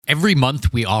Every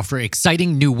month, we offer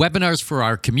exciting new webinars for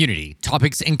our community.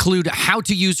 Topics include how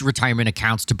to use retirement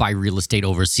accounts to buy real estate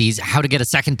overseas, how to get a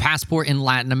second passport in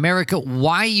Latin America,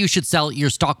 why you should sell your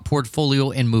stock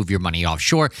portfolio and move your money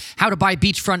offshore, how to buy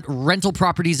beachfront rental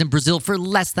properties in Brazil for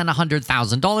less than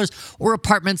 $100,000, or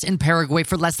apartments in Paraguay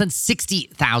for less than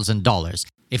 $60,000.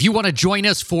 If you want to join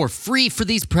us for free for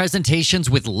these presentations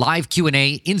with live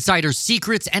Q&A, insider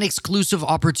secrets, and exclusive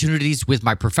opportunities with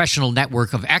my professional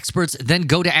network of experts, then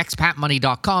go to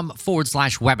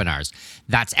expatmoney.com/webinars.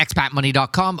 That's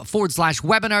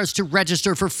expatmoney.com/webinars to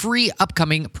register for free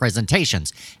upcoming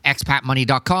presentations.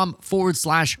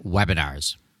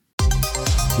 expatmoney.com/webinars.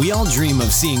 We all dream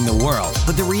of seeing the world,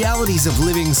 but the realities of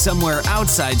living somewhere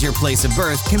outside your place of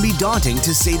birth can be daunting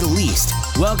to say the least.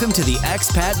 Welcome to the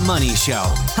Expat Money Show,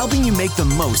 helping you make the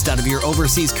most out of your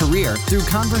overseas career through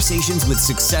conversations with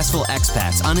successful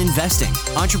expats on investing,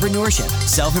 entrepreneurship,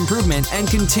 self-improvement, and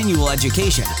continual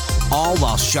education, all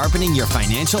while sharpening your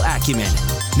financial acumen.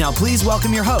 Now please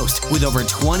welcome your host with over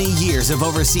 20 years of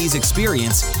overseas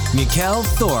experience, McKeegan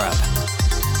Thorup.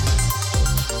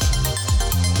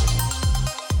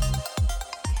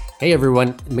 Hey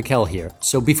everyone, Mikkel here.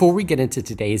 So before we get into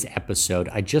today's episode,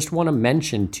 I just want to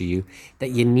mention to you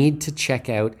that you need to check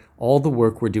out all the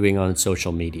work we're doing on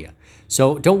social media.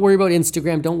 So don't worry about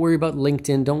Instagram, don't worry about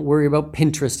LinkedIn, don't worry about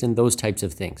Pinterest and those types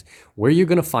of things. Where you're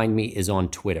going to find me is on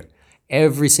Twitter.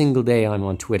 Every single day I'm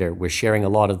on Twitter. We're sharing a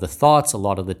lot of the thoughts, a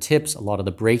lot of the tips, a lot of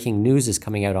the breaking news is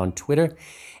coming out on Twitter.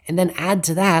 And then add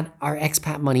to that our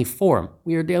Expat Money Forum.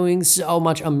 We are doing so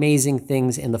much amazing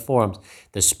things in the forums.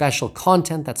 There's special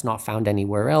content that's not found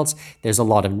anywhere else. There's a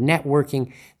lot of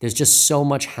networking. There's just so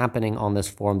much happening on this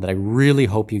forum that I really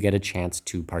hope you get a chance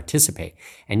to participate.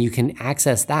 And you can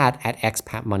access that at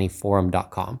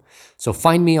expatmoneyforum.com. So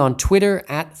find me on Twitter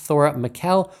at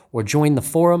ThorupMcKell or join the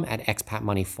forum at Expat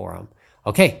Money Forum.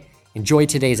 Okay, enjoy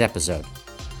today's episode.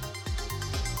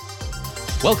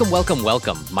 Welcome.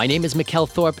 My name is McKeegan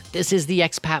Thorup. This is the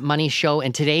Expat Money Show,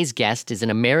 and today's guest is an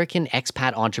American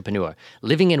expat entrepreneur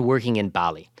living and working in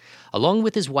Bali. Along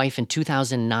with his wife in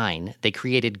 2009, they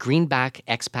created Greenback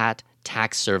Expat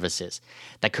Tax Services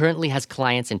that currently has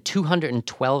clients in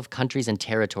 212 countries and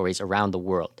territories around the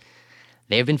world.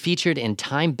 They have been featured in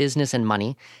Time Business and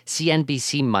Money,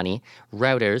 CNBC Money,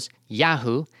 Reuters,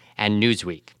 Yahoo, and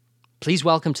Newsweek. Please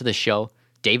welcome to the show,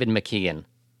 David McKeegan.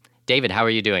 David, how are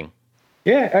you doing?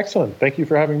 Yeah, excellent. Thank you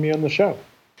for having me on the show.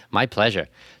 My pleasure.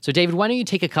 So, David, why don't you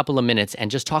take a couple of minutes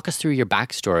and just talk us through your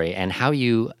backstory and how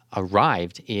you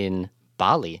arrived in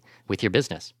Bali with your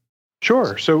business?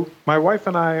 Sure. So my wife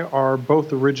and I are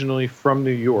both originally from New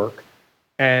York,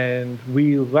 and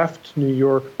we left New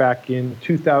York back in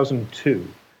 2002.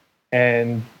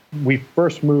 And we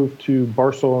first moved to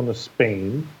Barcelona,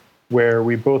 Spain, where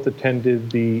we both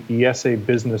attended the ESA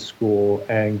Business School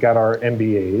and got our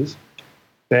MBAs.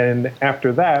 Then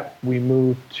after that, we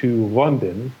moved to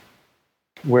London,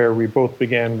 where we both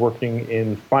began working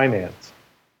in finance.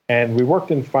 And we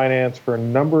worked in finance for a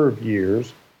number of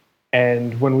years.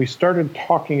 And when we started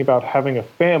talking about having a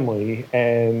family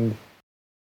and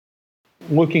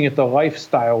looking at the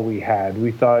lifestyle we had,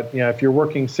 we thought, if you're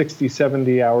working 60,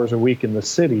 70 hours a week in the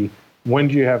city, when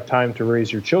do you have time to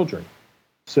raise your children?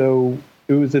 So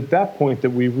it was at that point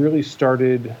that we really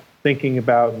started thinking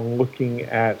about and looking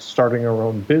at starting our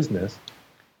own business.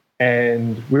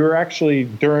 And we were actually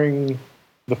during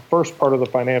the first part of the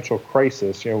financial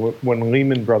crisis, when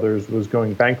Lehman Brothers was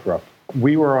going bankrupt.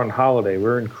 We were on holiday. We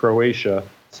were in Croatia,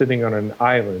 sitting on an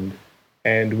island,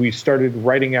 and we started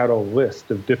writing out a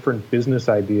list of different business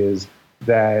ideas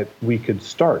that we could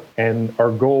start. And our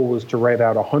goal was to write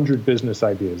out 100 business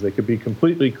ideas. They could be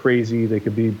completely crazy, they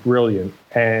could be brilliant.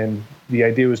 And the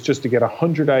idea was just to get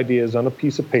 100 ideas on a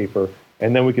piece of paper,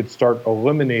 and then we could start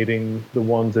eliminating the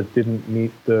ones that didn't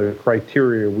meet the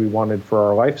criteria we wanted for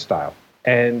our lifestyle.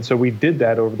 And so we did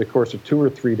that over the course of 2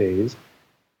 or 3 days.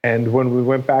 And when we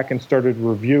went back and started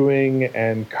reviewing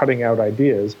and cutting out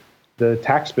ideas, the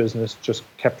tax business just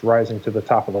kept rising to the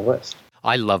top of the list.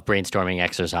 I love brainstorming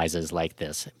exercises like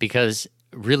this because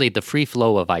really the free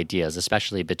flow of ideas,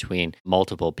 especially between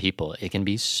multiple people, it can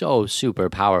be so super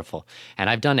powerful.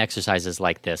 And I've done exercises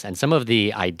like this, and some of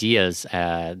the ideas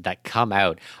that come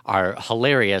out are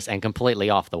hilarious and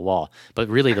completely off the wall. But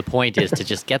really the point is to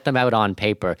just get them out on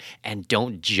paper and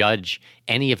don't judge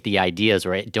any of the ideas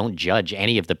or don't judge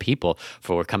any of the people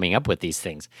for coming up with these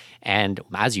things. And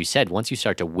as you said, once you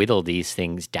start to whittle these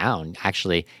things down,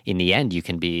 actually in the end you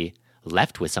can be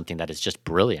left with something that is just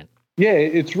brilliant. Yeah,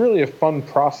 it's really a fun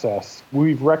process.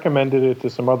 We've recommended it to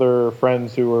some other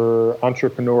friends who are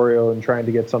entrepreneurial and trying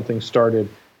to get something started.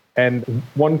 And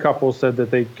one couple said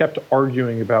that they kept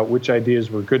arguing about which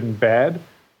ideas were good and bad.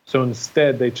 So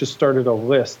instead, they just started a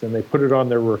list and they put it on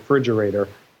their refrigerator.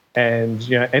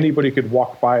 And anybody could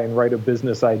walk by and write a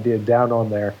business idea down on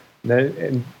there.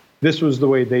 And this was the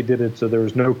way they did it. So there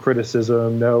was no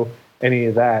criticism, no any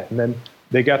of that. And then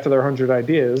they got to their 100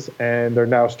 ideas, and they're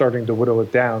now starting to whittle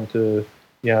it down to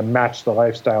match the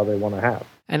lifestyle they want to have.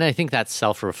 And I think that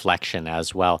self-reflection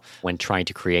as well, when trying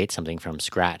to create something from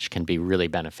scratch, can be really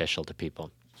beneficial to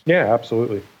people. Yeah,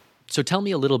 absolutely. So tell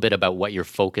me a little bit about what you're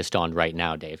focused on right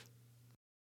now, Dave.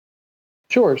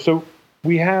 Sure. So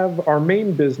we have our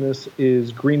main business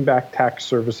is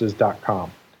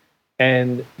greenbacktaxservices.com.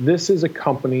 And this is a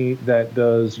company that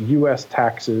does U.S.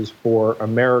 taxes for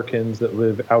Americans that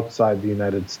live outside the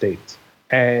United States.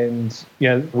 And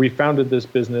we founded this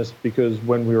business because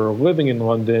when we were living in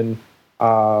London,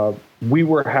 we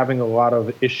were having a lot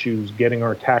of issues getting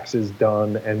our taxes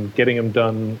done and getting them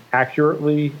done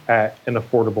accurately at an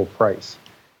affordable price.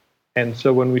 And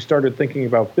so when we started thinking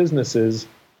about businesses,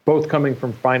 both coming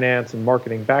from finance and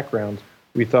marketing backgrounds,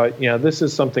 we thought, this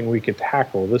is something we could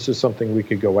tackle. This is something we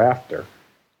could go after.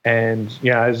 And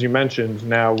as you mentioned,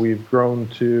 now we've grown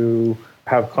to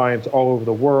have clients all over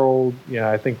the world.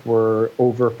 I think we're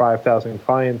over 5,000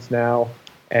 clients now.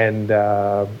 And,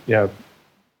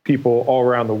 people all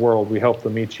around the world, we help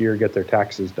them each year get their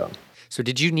taxes done. So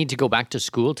did you need to go back to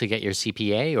school to get your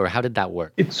CPA, or how did that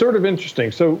work? It's sort of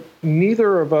interesting. So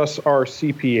neither of us are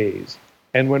CPAs.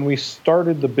 And when we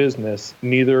started the business,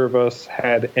 neither of us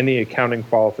had any accounting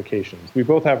qualifications. We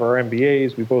both have our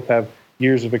MBAs. We both have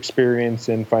years of experience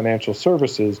in financial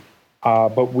services,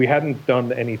 but we hadn't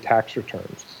done any tax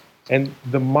returns. And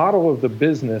the model of the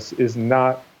business is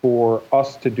not for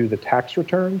us to do the tax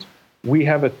returns. We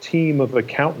have a team of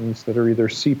accountants that are either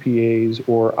CPAs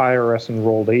or IRS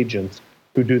enrolled agents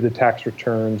who do the tax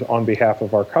returns on behalf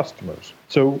of our customers.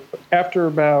 So after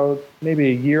about maybe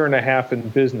a year and a half in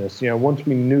business, once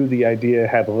we knew the idea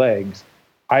had legs,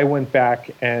 I went back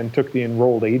and took the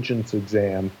enrolled agents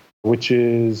exam, which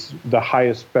is the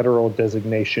highest federal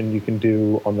designation you can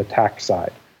do on the tax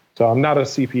side. So I'm not a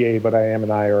CPA, but I am an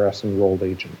IRS enrolled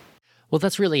agent. Well,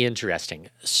 that's really interesting.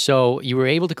 So you were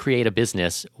able to create a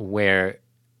business where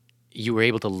you were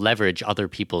able to leverage other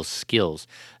people's skills,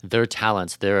 their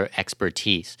talents, their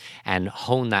expertise, and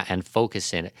hone that and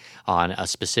focus in on a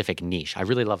specific niche. I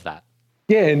really love that.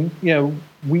 Yeah, and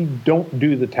we don't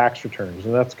do the tax returns,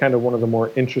 and that's kind of one of the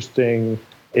more interesting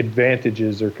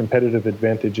advantages or competitive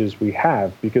advantages we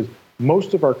have, because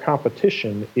most of our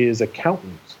competition is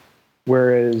accountants,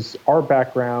 whereas our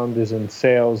background is in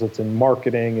sales, it's in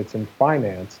marketing, it's in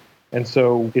finance, and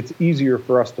so it's easier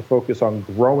for us to focus on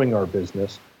growing our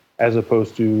business as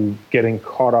opposed to getting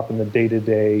caught up in the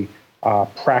day-to-day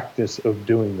practice of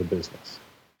doing the business.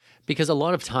 Because a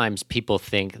lot of times people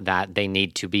think that they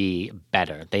need to be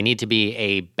better. They need to be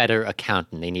a better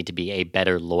accountant. They need to be a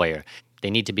better lawyer.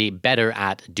 They need to be better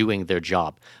at doing their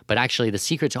job. But actually, the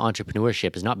secret to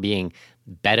entrepreneurship is not being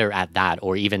better at that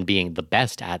or even being the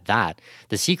best at that.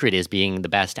 The secret is being the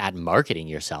best at marketing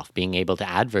yourself, being able to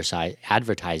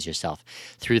advertise yourself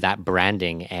through that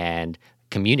branding and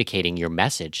communicating your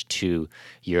message to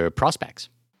your prospects.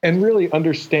 And really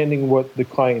understanding what the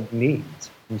client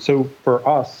needs. And so for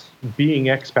us, being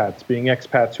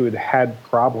expats who had had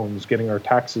problems getting our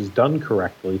taxes done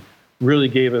correctly, really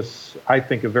gave us, I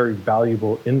think, a very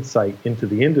valuable insight into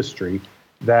the industry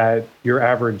that your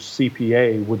average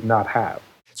CPA would not have.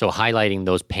 So highlighting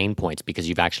those pain points because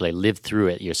you've actually lived through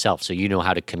it yourself, so you know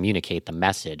how to communicate the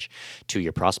message to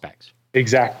your prospects.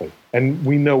 Exactly. And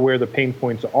we know where the pain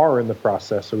points are in the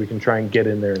process, so we can try and get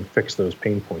in there and fix those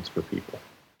pain points for people.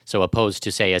 So opposed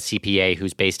to, say, a CPA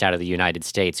who's based out of the United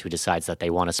States who decides that they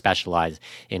want to specialize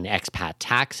in expat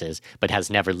taxes but has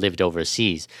never lived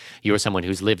overseas, you're someone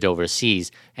who's lived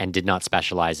overseas and did not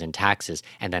specialize in taxes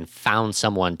and then found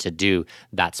someone to do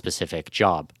that specific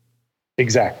job.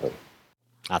 Exactly.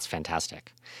 That's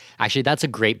fantastic. Actually, that's a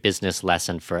great business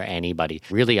lesson for anybody.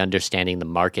 Really understanding the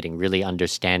marketing, really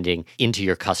understanding into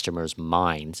your customers'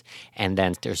 minds. And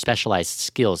then their specialized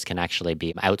skills can actually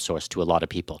be outsourced to a lot of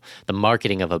people. The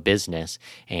marketing of a business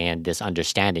and this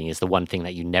understanding is the one thing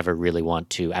that you never really want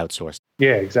to outsource.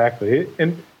 Yeah, exactly.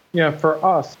 And for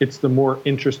us, it's the more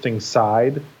interesting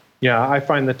side. I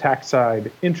find the tax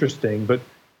side interesting, but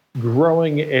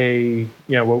growing a,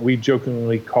 what we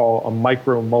jokingly call a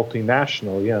micro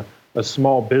multinational, a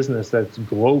small business that's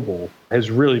global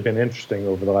has really been interesting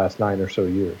over the last 9 or so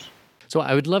years. So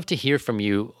I would love to hear from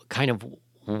you kind of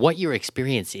what your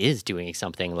experience is doing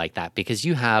something like that, because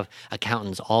you have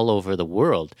accountants all over the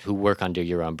world who work under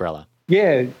your umbrella.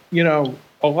 Yeah,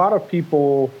 a lot of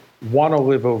people want to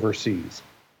live overseas.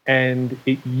 And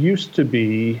it used to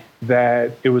be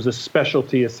that it was a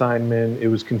specialty assignment. It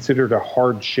was considered a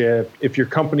hardship. If your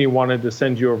company wanted to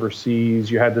send you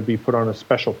overseas, you had to be put on a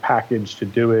special package to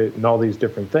do it and all these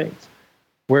different things.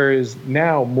 Whereas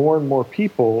now more and more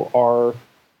people are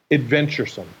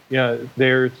adventuresome.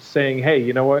 They're saying, hey,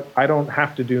 you know what? I don't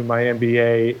have to do my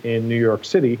MBA in New York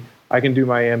City. I can do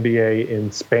my MBA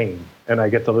in Spain and I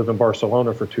get to live in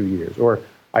Barcelona for 2 years. Or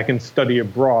I can study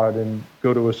abroad and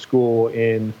go to a school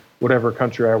in whatever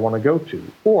country I want to go to.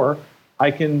 Or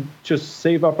I can just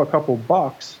save up a couple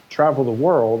bucks, travel the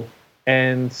world,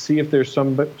 and see if there's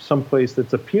some place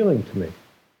that's appealing to me.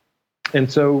 And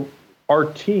so our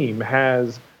team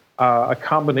has a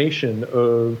combination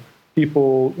of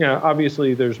people.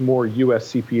 Obviously there's more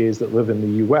U.S. CPAs that live in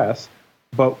the U.S.,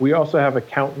 but we also have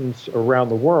accountants around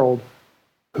the world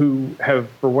who have,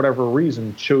 for whatever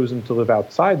reason, chosen to live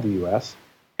outside the U.S.,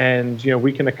 and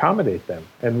we can accommodate them.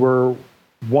 And we're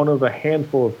one of a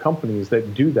handful of companies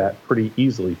that do that pretty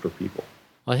easily for people.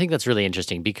 Well, I think that's really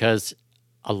interesting because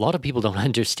a lot of people don't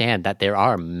understand that there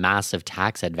are massive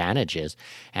tax advantages.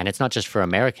 And it's not just for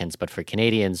Americans, but for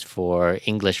Canadians, for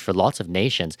English, for lots of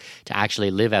nations to actually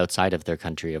live outside of their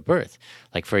country of birth.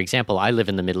 Like, for example, I live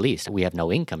in the Middle East. We have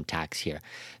no income tax here.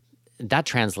 That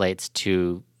translates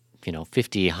to,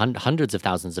 50, hundreds of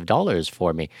thousands of dollars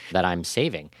for me that I'm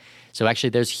saving. So actually,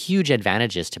 there's huge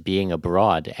advantages to being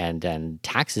abroad, and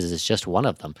taxes is just one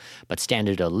of them. But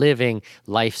standard of living,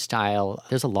 lifestyle,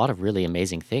 there's a lot of really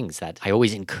amazing things that I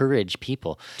always encourage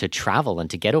people to travel and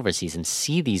to get overseas and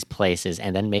see these places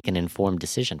and then make an informed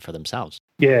decision for themselves.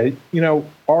 Yeah,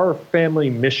 our family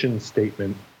mission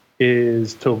statement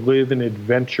is to live an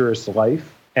adventurous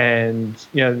life. And,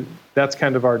 that's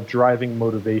kind of our driving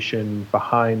motivation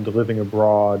behind living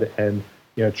abroad and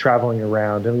traveling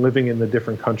around and living in the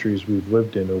different countries we've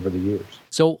lived in over the years.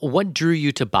 So what drew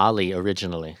you to Bali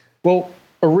originally? Well,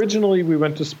 originally we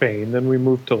went to Spain, then we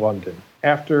moved to London.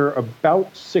 After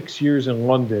about 6 years in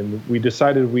London, we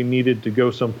decided we needed to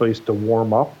go someplace to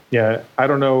warm up. I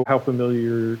don't know how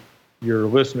familiar your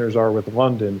listeners are with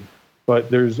London,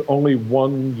 but there's only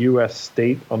one U.S.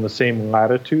 state on the same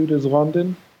latitude as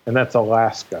London, and that's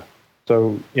Alaska.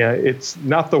 So, it's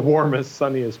not the warmest,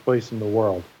 sunniest place in the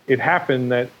world. It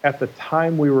happened that at the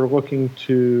time we were looking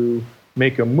to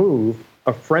make a move,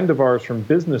 a friend of ours from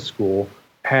business school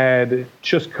had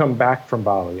just come back from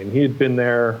Bali, and he had been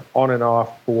there on and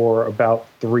off for about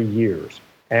 3 years.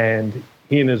 And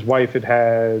he and his wife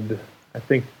had, I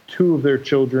think, 2 of their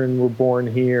children were born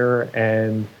here,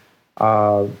 and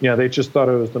they just thought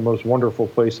it was the most wonderful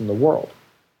place in the world.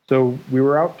 So we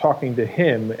were out talking to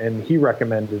him, and he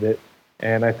recommended it.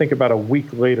 And I think about a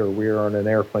week later, we were on an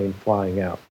airplane flying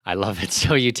out. I love it.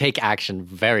 So you take action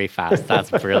very fast. That's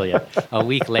brilliant. A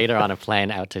week later on a plane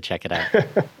out to check it out.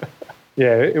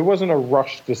 Yeah, it wasn't a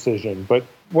rushed decision, but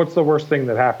what's the worst thing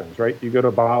that happens, right? You go to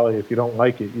Bali, if you don't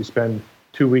like it, you spend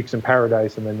 2 weeks in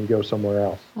paradise and then you go somewhere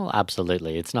else. Well,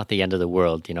 absolutely. It's not the end of the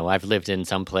world. I've lived in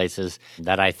some places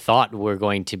that I thought were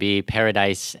going to be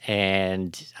paradise,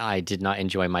 and I did not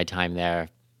enjoy my time there.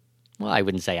 Well, I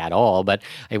wouldn't say at all, but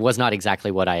it was not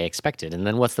exactly what I expected. And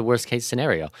then what's the worst case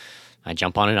scenario? I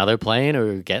jump on another plane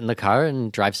or get in the car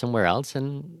and drive somewhere else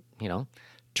and,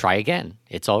 try again.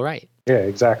 It's all right. Yeah,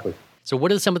 exactly. So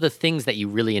what are some of the things that you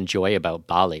really enjoy about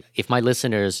Bali? If my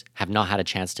listeners have not had a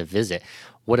chance to visit,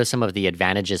 what are some of the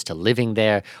advantages to living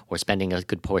there or spending a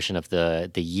good portion of the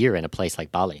year in a place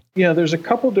like Bali? There's a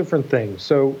couple different things.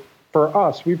 So for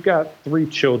us, we've got 3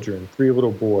 children, 3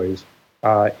 little boys,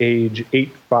 age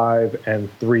 8, 5,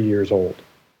 and 3 years old.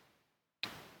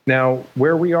 Now,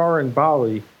 where we are in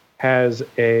Bali has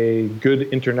a good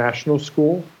international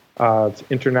school. It's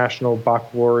International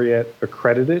Baccalaureate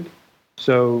accredited.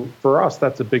 So for us,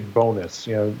 that's a big bonus,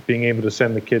 being able to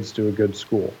send the kids to a good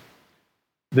school.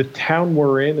 The town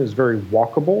we're in is very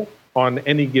walkable. On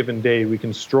any given day, we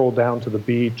can stroll down to the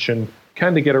beach and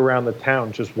kind of get around the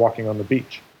town just walking on the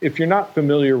beach. If you're not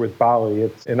familiar with Bali,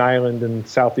 it's an island in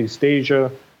Southeast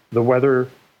Asia. The weather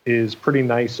is pretty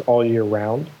nice all year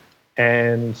round.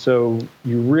 And so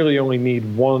you really only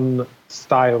need one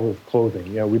style of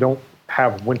clothing. We don't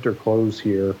have winter clothes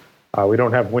here. We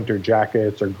don't have winter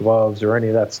jackets or gloves or any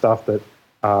of that stuff that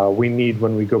we need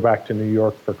when we go back to New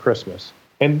York for Christmas.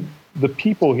 And the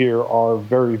people here are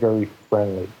very, very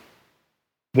friendly.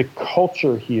 The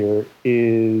culture here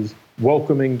is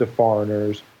welcoming to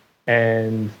foreigners,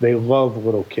 and they love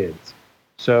little kids.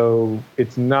 So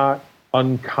it's not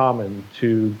uncommon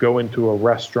to go into a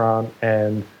restaurant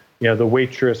and the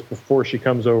waitress, before she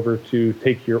comes over to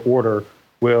take your order,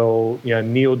 will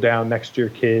kneel down next to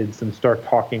your kids and start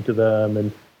talking to them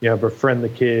and befriend the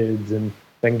kids and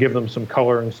then give them some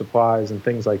coloring supplies and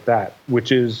things like that,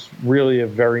 which is really a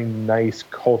very nice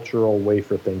cultural way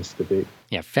for things to be.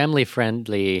 Yeah,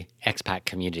 family-friendly expat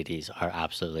communities are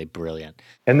absolutely brilliant.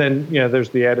 And then,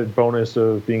 there's the added bonus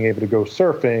of being able to go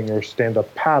surfing or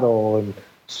stand-up paddle and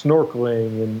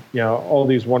snorkeling and, all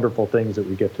these wonderful things that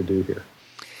we get to do here.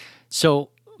 So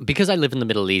because I live in the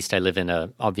Middle East, I live in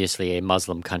obviously a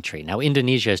Muslim country. Now,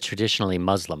 Indonesia is traditionally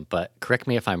Muslim, but correct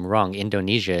me if I'm wrong,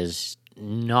 Indonesia is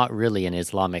not really an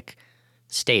Islamic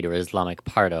state or Islamic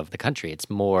part of the country. It's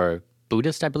more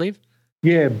Buddhist, I believe.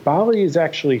 Yeah, Bali is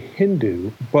actually Hindu,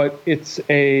 but it's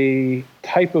a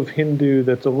type of Hindu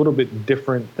that's a little bit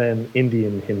different than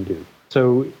Indian Hindu.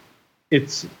 So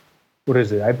it's, what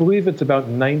is it? I believe it's about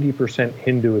 90%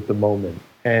 Hindu at the moment.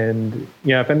 And,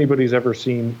 if anybody's ever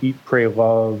seen Eat, Pray,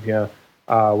 Love,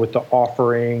 with the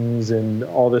offerings and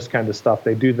all this kind of stuff,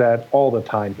 they do that all the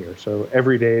time here. So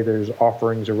every day there's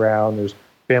offerings around, there's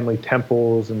family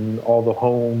temples and all the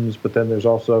homes, but then there's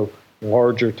also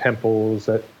larger temples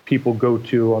that people go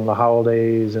to on the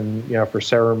holidays and, for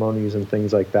ceremonies and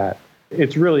things like that.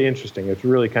 It's really interesting. It's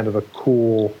really kind of a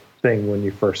cool thing when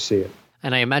you first see it.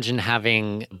 And I imagine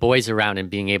having boys around and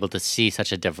being able to see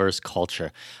such a diverse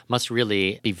culture must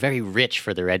really be very rich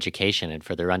for their education and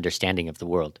for their understanding of the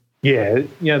world. Yeah,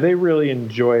 they really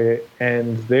enjoy it,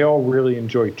 and they all really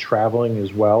enjoy traveling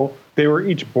as well. They were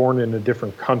each born in a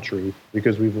different country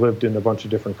because we've lived in a bunch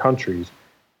of different countries.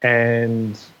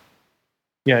 And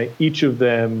each of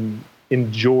them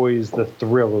enjoys the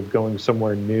thrill of going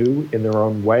somewhere new in their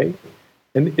own way.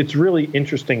 And it's really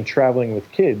interesting traveling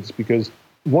with kids because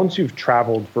once you've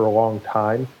traveled for a long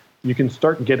time, you can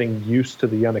start getting used to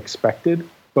the unexpected.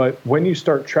 But when you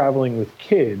start traveling with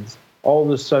kids, all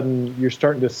of a sudden you're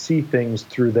starting to see things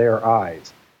through their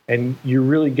eyes. And you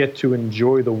really get to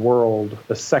enjoy the world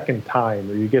a second time,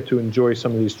 or you get to enjoy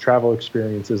some of these travel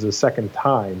experiences a second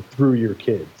time through your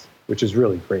kids, which is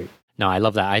really great. No, I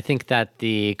love that. I think that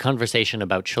the conversation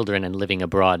about children and living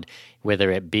abroad,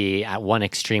 whether it be at one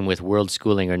extreme with world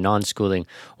schooling or non-schooling,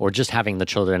 or just having the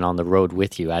children on the road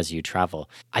with you as you travel,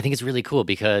 I think it's really cool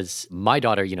because my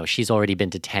daughter, she's already been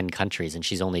to 10 countries and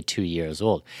she's only 2 years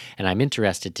old. And I'm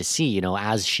interested to see,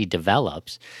 as she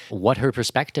develops, what her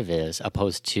perspective is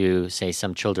opposed to, say,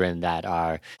 some children that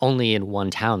are only in one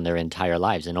town their entire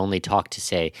lives and only talk to,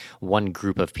 say, one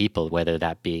group of people, whether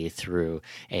that be through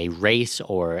a race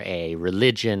or a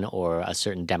religion or a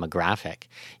certain demographic,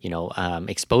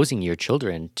 exposing your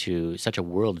children to such a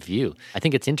worldview. I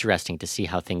think it's interesting to see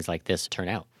how things like this turn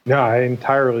out. No, I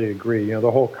entirely agree.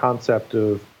 The whole concept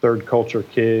of third culture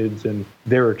kids and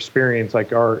their experience,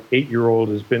 like our 8-year-old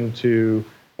has been to,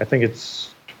 I think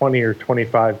it's 20 or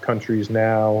 25 countries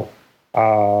now.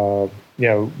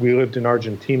 We lived in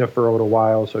Argentina for a little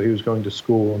while, so he was going to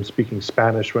school and speaking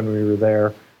Spanish when we were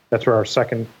there. That's where our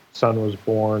second son was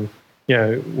born.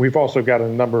 We've also got a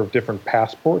number of different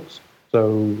passports.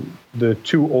 So the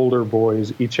 2 older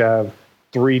boys each have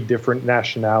 3 different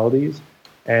nationalities.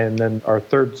 And then our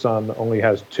third son only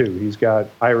has 2. He's got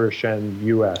Irish and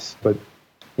U.S. But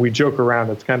we joke around.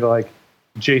 It's kind of like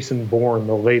Jason Bourne,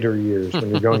 the later years, when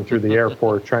you're going through the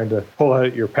airport trying to pull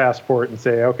out your passport and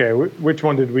say, okay, which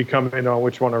one did we come in on?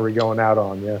 Which one are we going out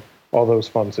on? Yeah. All those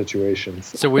fun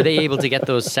situations. So were they able to get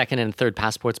those second and third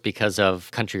passports because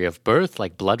of country of birth,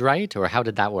 like blood right, or how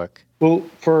did that work? Well,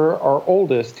 for our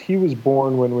oldest, he was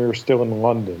born when we were still in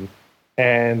London,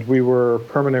 and we were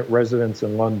permanent residents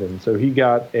in London. So he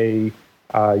got a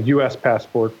U.S.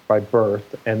 passport by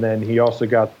birth, and then he also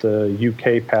got the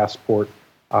U.K. passport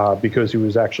because he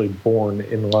was actually born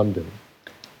in London.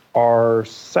 Our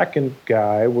second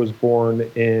guy was born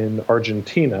in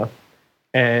Argentina,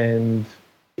 and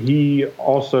he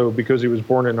also, because he was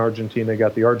born in Argentina,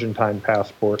 got the Argentine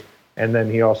passport, and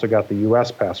then he also got the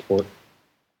U.S. passport.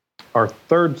 Our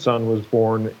third son was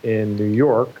born in New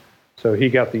York, so he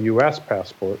got the U.S.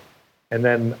 passport. And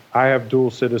then I have dual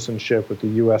citizenship with the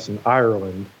U.S. and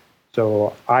Ireland,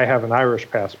 so I have an Irish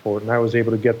passport, and I was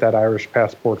able to get that Irish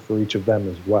passport for each of them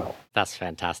as well. That's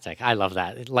fantastic. I love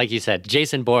that. Like you said,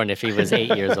 Jason Bourne if he was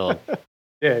 8 years old.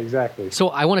 Yeah, exactly. So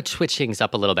I want to switch things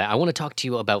up a little bit. I want to talk to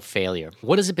you about failure.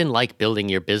 What has it been like building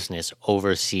your business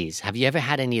overseas? Have you ever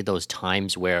had any of those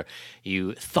times where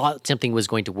you thought something was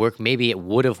going to work? Maybe it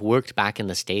would have worked back in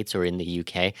the States or in the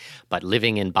UK, but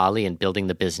living in Bali and building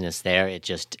the business there, it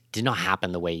just did not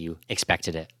happen the way you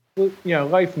expected it. Well,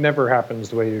 life never happens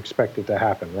the way you expect it to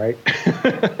happen, right?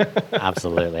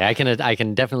 Absolutely. I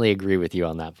can definitely agree with you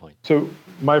on that point. So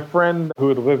my friend who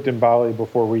had lived in Bali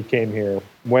before we came here,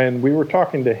 when we were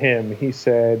talking to him, he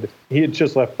said he had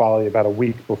just left Bali about a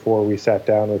week before we sat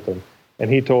down with him.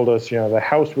 And he told us, the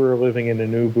house we were living in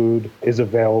Ubud is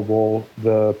available.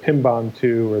 The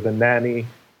Pimbantu, or the nanny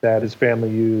that his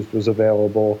family used, was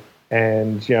available.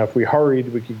 And, if we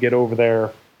hurried, we could get over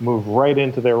there, move right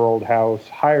into their old house,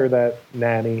 hire that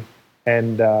nanny,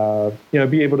 and,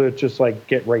 be able to just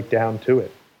get right down to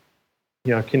it.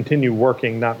 Continue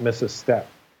working, not miss a step.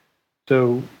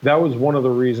 So that was one of the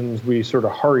reasons we sort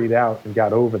of hurried out and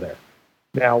got over there.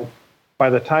 Now,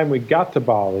 by the time we got to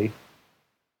Bali,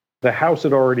 the house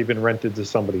had already been rented to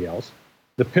somebody else.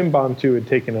 The Pimbantu had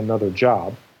taken another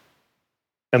job.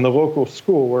 And the local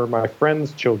school where my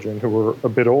friends' children, who were a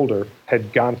bit older,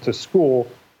 had gone to school,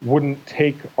 wouldn't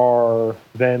take our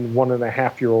then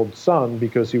 1.5-year-old son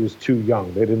because he was too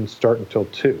young. They didn't start until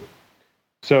 2.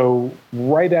 So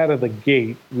right out of the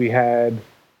gate, we had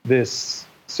this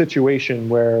situation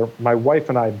where my wife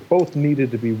and I both needed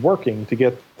to be working to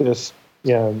get this,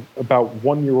 about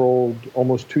 1-year-old,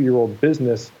 almost 2-year-old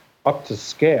business up to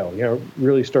scale,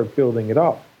 really start building it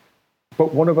up.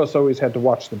 But one of us always had to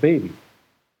watch the baby.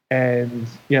 And,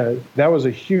 that was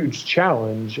a huge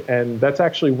challenge. And that's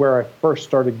actually where I first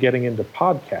started getting into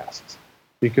podcasts,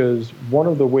 because one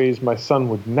of the ways my son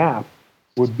would nap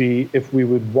would be if we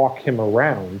would walk him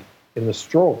around in the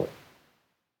stroller.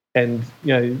 And,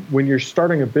 when you're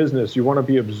starting a business, you want to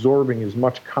be absorbing as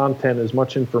much content, as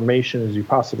much information as you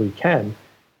possibly can.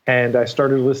 And I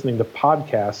started listening to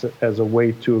podcasts as a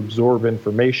way to absorb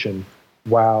information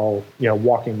while,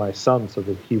 walking my son so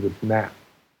that he would nap.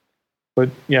 But,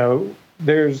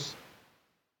 there's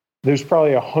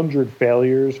probably 100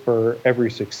 failures for every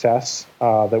success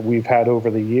that we've had over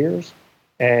the years.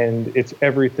 And it's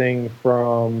everything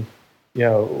from,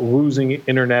 losing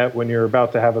internet when you're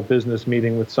about to have a business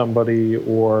meeting with somebody,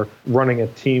 or running a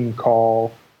team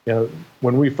call.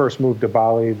 When we first moved to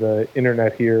Bali, the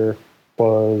internet here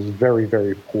was very,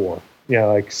 very poor.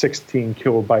 16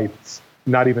 kilobytes,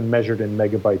 not even measured in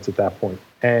megabytes at that point.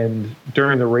 And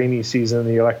during the rainy season,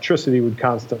 the electricity would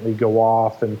constantly go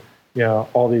off, and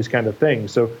all these kind of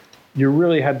things. So you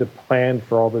really had to plan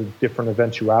for all the different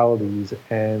eventualities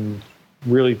and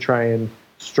really try and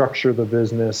structure the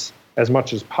business as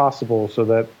much as possible so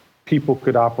that people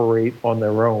could operate on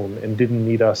their own and didn't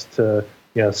need us to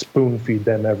spoon feed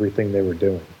them everything they were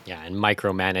doing. Yeah, and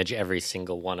micromanage every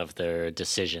single one of their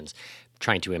decisions,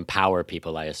 trying to empower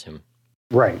people, I assume.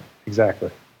 Right,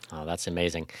 exactly. Oh, that's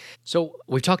amazing. So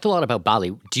we've talked a lot about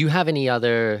Bali. Do you have any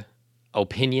other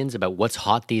opinions about what's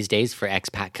hot these days for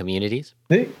expat communities?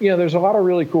 There's a lot of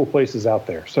really cool places out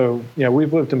there. So,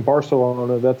 we've lived in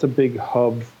Barcelona. That's a big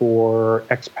hub for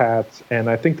expats. And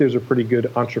I think there's a pretty good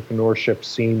entrepreneurship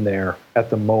scene there at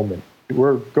the moment.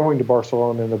 We're going to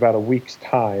Barcelona in about a week's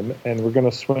time, and we're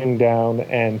going to swing down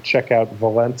and check out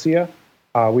Valencia.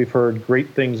 We've heard great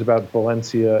things about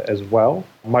Valencia as well.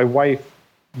 My wife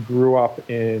grew up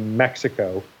in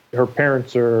Mexico. Her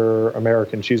parents are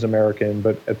American. She's American,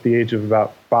 but at the age of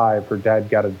about 5, her dad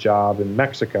got a job in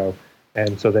Mexico,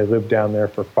 and so they lived down there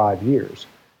for 5 years.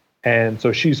 And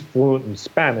so she's fluent in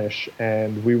Spanish,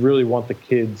 and we really want the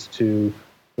kids to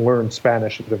learn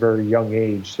Spanish at a very young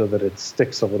age so that it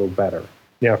sticks a little better.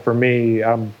 For me,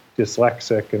 I'm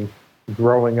dyslexic, and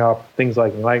growing up, things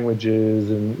like languages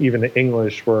and even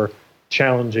English were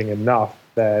challenging enough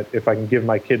that if I can give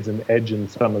my kids an edge in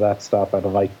some of that stuff, I'd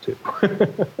like to.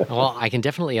 Well, I can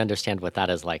definitely understand what that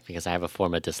is like, because I have a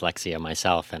form of dyslexia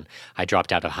myself, and I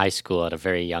dropped out of high school at a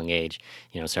very young age,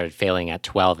 started failing at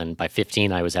 12, and by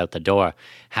 15 I was out the door.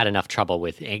 Had enough trouble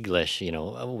with English,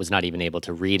 was not even able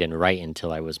to read and write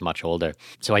until I was much older.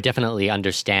 So I definitely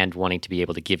understand wanting to be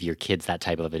able to give your kids that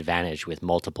type of advantage with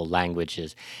multiple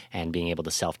languages and being able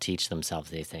to self-teach themselves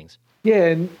these things.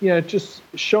 Yeah, and just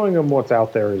showing them what's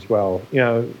out there as well.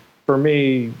 For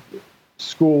me,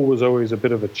 school was always a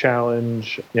bit of a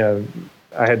challenge. I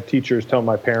had teachers tell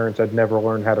my parents I'd never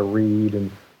learn how to read and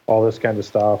all this kind of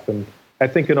stuff. And I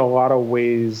think in a lot of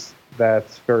ways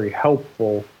that's very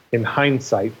helpful in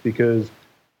hindsight, because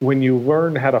when you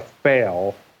learn how to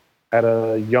fail at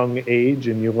a young age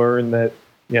and you learn that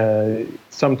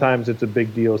sometimes it's a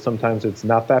big deal, sometimes it's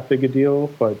not that big a deal,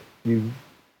 but you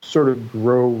sort of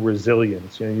grow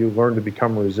resilience. You learn to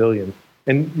become resilient,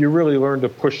 and you really learn to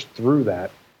push through that.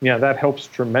 That helps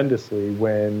tremendously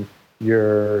when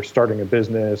you're starting a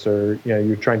business or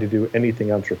you're trying to do anything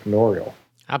entrepreneurial.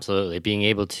 Absolutely. Being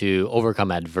able to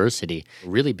overcome adversity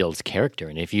really builds character.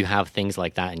 And if you have things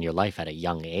like that in your life at a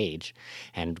young age,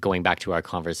 and going back to our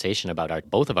conversation about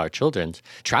both of our children's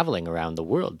traveling around the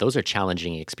world, those are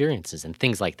challenging experiences, and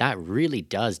things like that really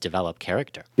does develop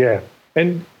character. Yeah.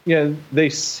 And they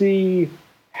see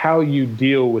how you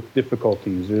deal with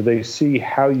difficulties, or they see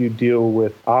how you deal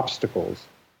with obstacles.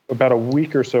 about a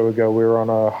week or so ago, we were on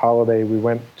a holiday. We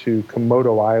went to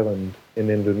Komodo Island in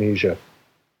Indonesia.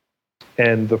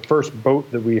 And the first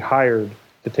boat that we hired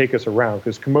to take us around,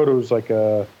 because Komodo is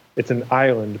it's an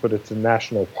island, but it's a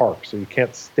national park. So you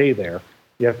can't stay there.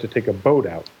 You have to take a boat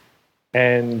out.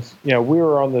 And, we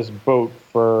were on this boat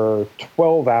for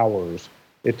 12 hours.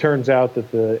 It turns out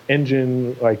that the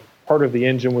engine, part of the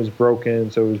engine was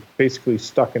broken. So it was basically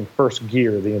stuck in first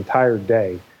gear the entire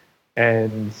day.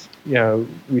 And,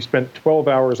 we spent 12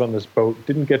 hours on this boat,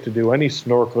 didn't get to do any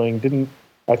snorkeling,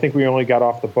 I think we only got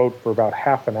off the boat for about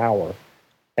half an hour.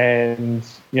 And,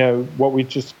 what we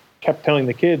just kept telling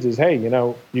the kids is, hey,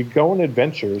 you go on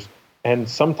adventures and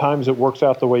sometimes it works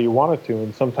out the way you want it to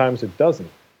and sometimes it doesn't.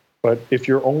 But if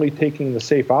you're only taking the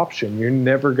safe option, you're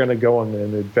never going to go on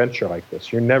an adventure like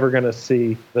this. You're never going to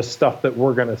see the stuff that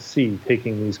we're going to see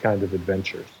taking these kind of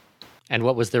adventures. And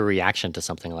what was the reaction to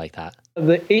something like that?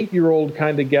 The 8-year-old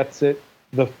kind of gets it.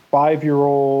 The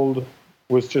 5-year-old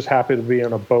was just happy to be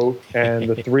on a boat, and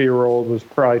the 3-year-old was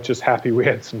probably just happy we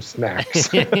had some snacks.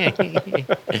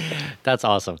 That's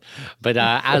awesome. But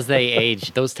as they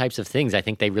age, those types of things, I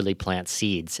think they really plant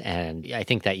seeds. And I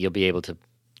think that you'll be able to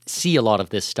see a lot of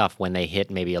this stuff when they hit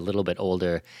maybe a little bit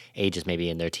older ages, maybe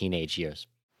in their teenage years.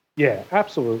 Yeah,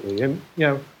 absolutely. And,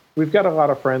 we've got a lot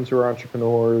of friends who are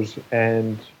entrepreneurs,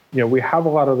 and, we have a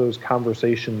lot of those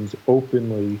conversations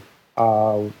openly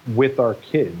with our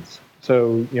kids.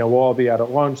 So, we'll all be out at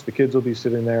lunch, the kids will be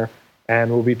sitting there, and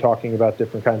we'll be talking about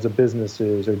different kinds of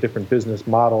businesses or different business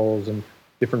models and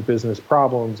different business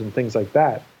problems and things like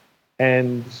that.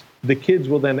 And the kids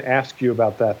will then ask you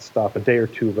about that stuff a day or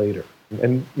two later.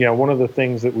 And, one of the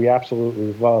things that we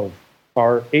absolutely love,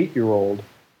 our 8-year-old,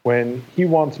 when he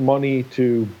wants money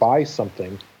to buy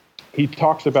something, he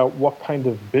talks about what kind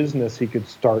of business he could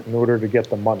start in order to get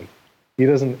the money. He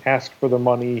doesn't ask for the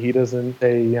money. He doesn't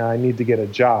say, I need to get a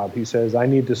job. He says, I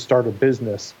need to start a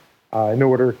business in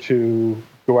order to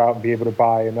go out and be able to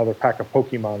buy another pack of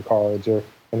Pokemon cards or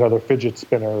another fidget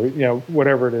spinner,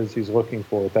 whatever it is he's looking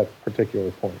for at that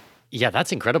particular point. Yeah,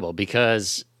 that's incredible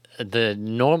because the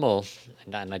normal,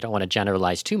 and I don't want to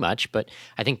generalize too much, but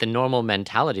I think the normal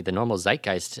mentality, the normal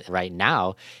zeitgeist right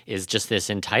now is just this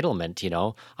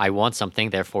entitlement, I want something,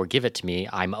 therefore give it to me,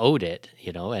 I'm owed it,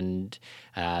 and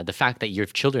the fact that your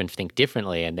children think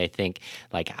differently and they think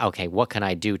okay, what can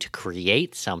I do to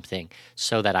create something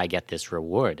so that I get this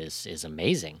reward is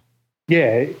amazing.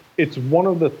 Yeah, it's one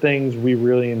of the things we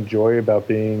really enjoy about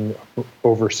being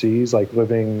overseas,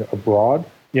 living abroad.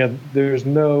 There's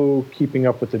no keeping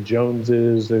up with the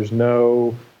Joneses. There's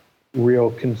no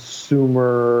real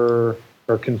consumer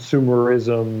or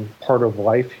consumerism part of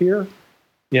life here.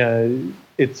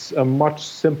 It's a much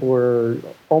simpler,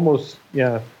 almost,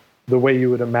 the way you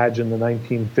would imagine the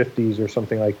 1950s or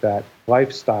something like that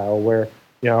lifestyle where,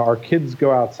 our kids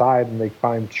go outside and they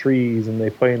climb trees and they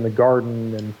play in the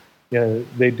garden and,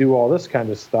 they do all this kind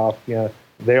of stuff.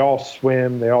 They all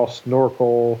swim, they all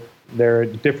snorkel. There are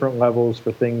different levels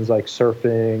for things like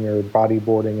surfing or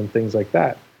bodyboarding and things like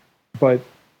that. But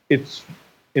it's,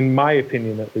 in my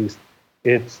opinion at least,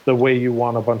 it's the way you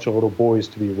want a bunch of little boys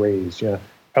to be raised.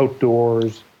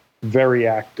 Outdoors, very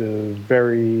active,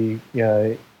 very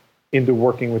into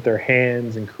working with their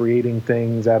hands and creating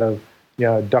things out of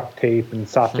duct tape and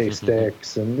satay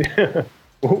sticks and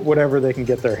whatever they can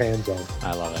get their hands on.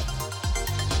 I love it.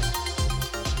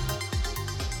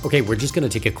 Okay, we're just going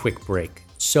to take a quick break.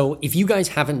 So if you guys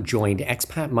haven't joined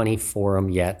Expat Money Forum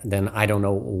yet, then I don't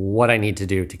know what I need to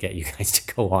do to get you guys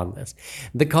to go on this.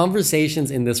 The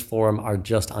conversations in this forum are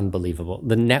just unbelievable.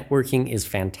 The networking is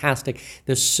fantastic.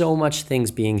 There's so much things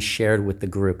being shared with the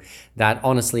group that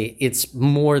honestly, it's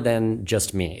more than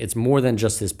just me. It's more than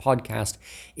just this podcast.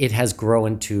 It has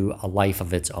grown to a life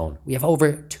of its own. We have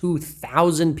over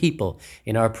 2,000 people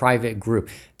in our private group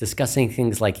discussing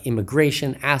things like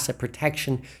immigration, asset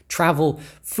protection, travel,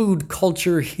 food,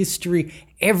 culture, history,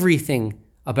 everything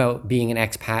about being an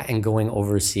expat and going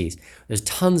overseas. There's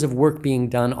tons of work being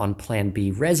done on Plan B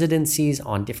residencies,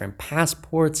 on different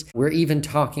passports. We're even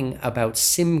talking about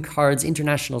SIM cards,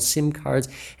 international SIM cards,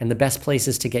 and the best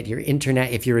places to get your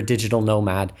internet if you're a digital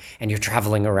nomad and you're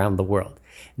traveling around the world.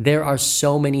 There are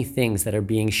so many things that are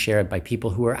being shared by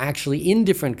people who are actually in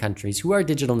different countries, who are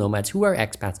digital nomads, who are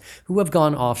expats, who have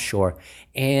gone offshore,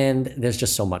 and there's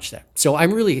just so much there. So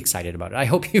I'm really excited about it. I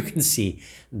hope you can see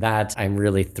that I'm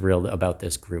really thrilled about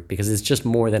this group because it's just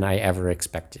more than I ever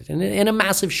expected. And a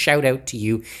massive shout out to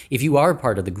you if you are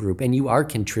part of the group and you are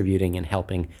contributing and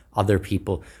helping other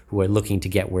people who are looking to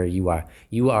get where you are.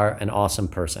 You are an awesome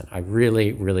person. I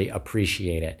really, really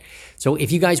appreciate it. So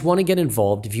if you guys want to get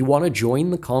involved, if you want to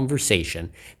join the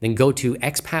conversation, then go to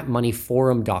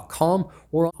expatmoneyforum.com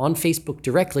or on Facebook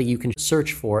directly. You can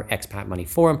search for Expat Money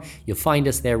Forum. You'll find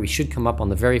us there. We should come up on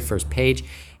the very first page.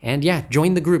 And yeah,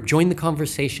 join the group, join the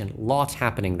conversation. Lots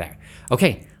happening there.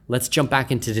 Okay, let's jump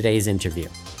back into today's interview.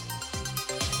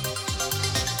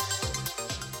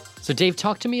 So Dave,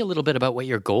 talk to me a little bit about what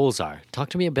your goals are. Talk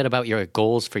to me a bit about your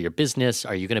goals for your business.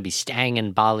 Are you going to be staying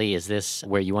in Bali? Is this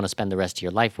where you want to spend the rest of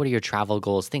your life? What are your travel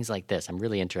goals? Things like this. I'm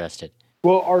really interested.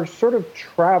 Well, our sort of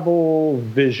travel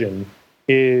vision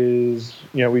is,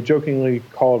 we jokingly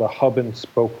call it a hub and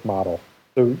spoke model.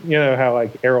 So, you know how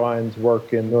like airlines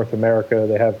work in North America,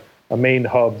 they have a main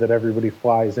hub that everybody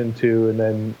flies into, and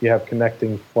then you have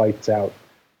connecting flights out.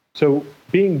 So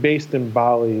being based in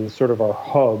Bali is sort of our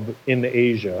hub in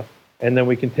Asia, and then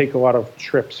we can take a lot of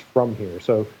trips from here.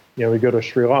 So, we go to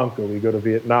Sri Lanka, we go to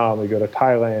Vietnam, we go to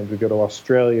Thailand, we go to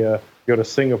Australia, we go to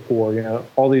Singapore,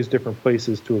 all these different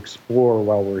places to explore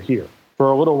while we're here.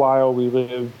 For a little while,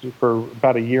 for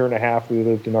about a year and a half, we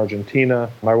lived in Argentina.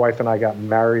 My wife and I got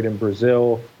married in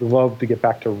Brazil. We'd love to get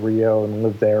back to Rio and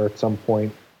live there at some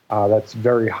point. That's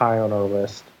very high on our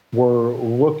list. We're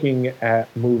looking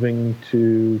at moving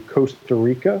to Costa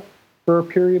Rica for a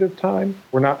period of time.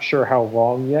 We're not sure how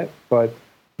long yet, but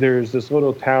there's this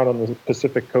little town on the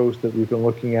Pacific coast that we've been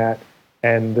looking at,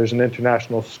 and there's an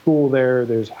international school there.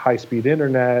 There's high-speed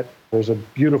internet. There's a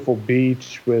beautiful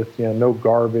beach with no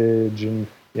garbage and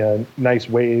nice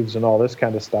waves and all this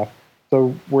kind of stuff.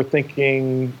 So we're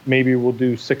thinking maybe we'll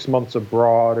do 6 months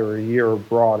abroad or a year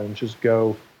abroad and just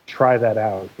go try that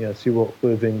out, see what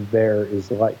living there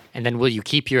is like. And then will you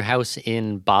keep your house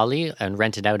in Bali and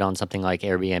rent it out on something like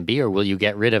Airbnb, or will you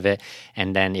get rid of it?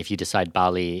 And then if you decide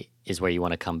Bali is where you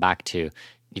want to come back to,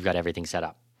 you've got everything set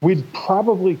up. We'd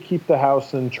probably keep the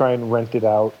house and try and rent it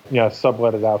out,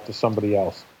 sublet it out to somebody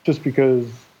else, just because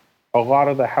a lot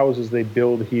of the houses they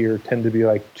build here tend to be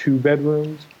like 2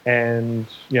 bedrooms. And,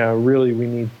 really we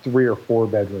need 3 or 4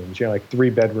 bedrooms, like 3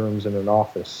 bedrooms and an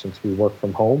office since we work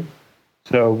from home.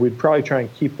 So we'd probably try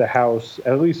and keep the house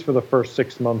at least for the first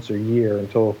 6 months or year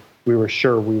until we were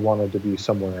sure we wanted to be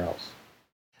somewhere else.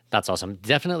 That's awesome.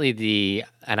 Definitely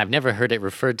and I've never heard it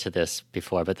referred to this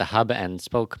before, but the hub and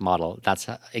spoke model, that's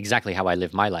exactly how I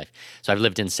live my life. So I've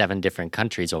lived in 7 different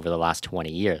countries over the last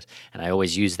 20 years, and I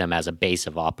always use them as a base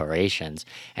of operations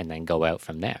and then go out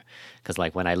from there. Because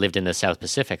like when I lived in the South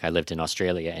Pacific, I lived in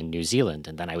Australia and New Zealand,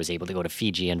 and then I was able to go to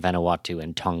Fiji and Vanuatu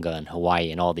and Tonga and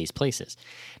Hawaii and all these places.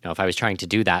 Now, if I was trying to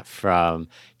do that from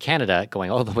Canada, going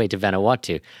all the way to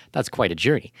Vanuatu, that's quite a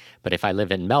journey. But if I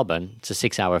live in Melbourne, it's a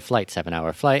 6-hour flight,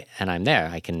 7-hour flight, and I'm there.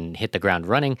 I can hit the ground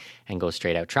running and go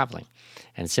straight out traveling.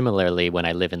 And similarly, when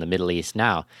I live in the Middle East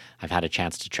now, I've had a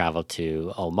chance to travel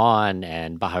to Oman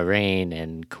and Bahrain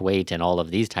and Kuwait and all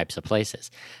of these types of places.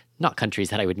 Not countries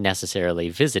that I would necessarily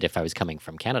visit if I was coming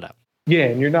from Canada. Yeah,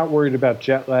 and you're not worried about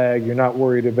jet lag. You're not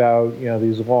worried about,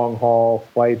 these long haul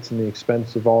flights and the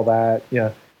expense of all that.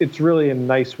 It's really a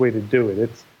nice way to do it.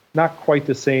 It's not quite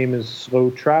the same as slow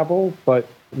travel, but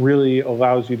really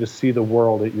allows you to see the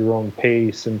world at your own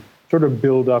pace and sort of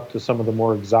build up to some of the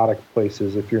more exotic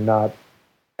places if you're not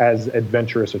as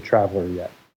adventurous a traveler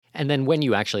yet. And then when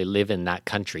you actually live in that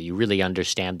country, you really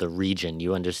understand the region.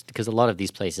 You understand, because a lot of these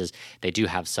places, they do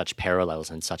have such parallels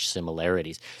and such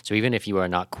similarities. So even if you are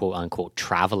not quote unquote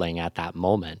traveling at that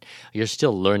moment, you're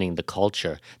still learning the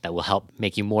culture that will help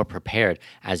make you more prepared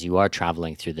as you are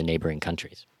traveling through the neighboring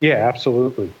countries. Yeah,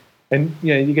 absolutely. And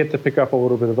you get to pick up a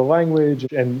little bit of the language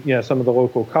and some of the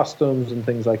local customs and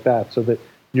things like that, so that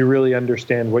you really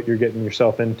understand what you're getting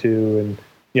yourself into. And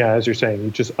as you're saying,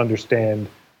 you just understand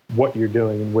what you're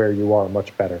doing and where you are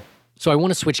much better. So I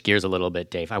want to switch gears a little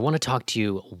bit, Dave. I want to talk to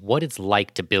you what it's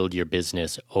like to build your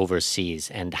business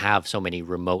overseas and have so many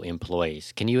remote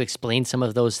employees. Can you explain some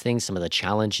of those things, some of the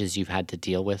challenges you've had to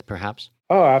deal with, perhaps?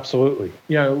 Oh, absolutely.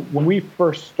 When we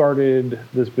first started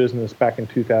this business back in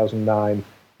 2009,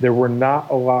 there were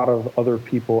not a lot of other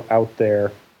people out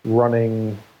there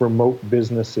running remote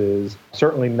businesses,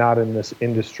 certainly not in this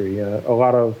industry. A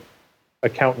lot of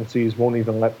accountancies won't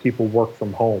even let people work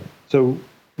from home. So,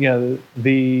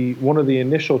 one of the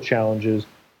initial challenges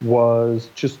was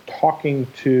just talking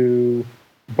to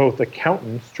both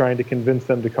accountants, trying to convince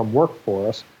them to come work for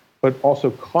us, but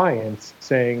also clients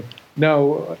saying,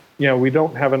 no, we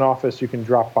don't have an office you can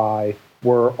drop by.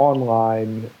 We're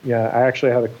online. I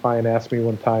actually had a client ask me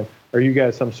one time, are you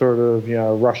guys some sort of,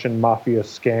 Russian mafia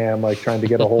scam, like trying to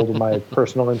get a hold of my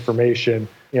personal information?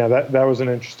 That was an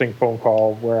interesting phone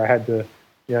call where I had to,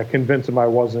 convince them I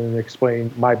wasn't, and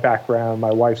explain my background,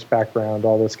 my wife's background,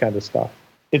 all this kind of stuff.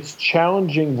 It's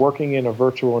challenging working in a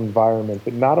virtual environment,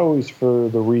 but not always for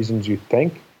the reasons you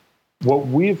think. What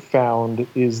we've found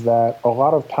is that a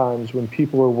lot of times when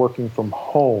people are working from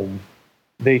home,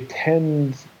 they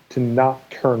tend to not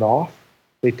turn off.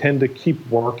 They tend to keep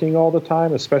working all the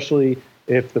time, especially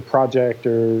if the project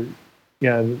or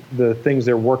the things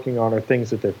they're working on are things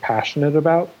that they're passionate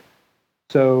about.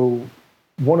 So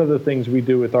one of the things we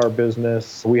do with our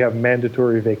business, we have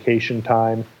mandatory vacation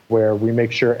time where we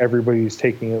make sure everybody's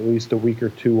taking at least a week or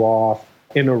two off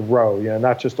in a row,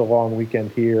 not just a long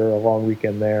weekend here, a long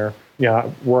weekend there.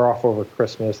 We're off over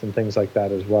Christmas and things like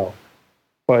that as well.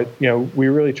 But, we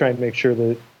really try and make sure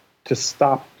that to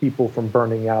stop people from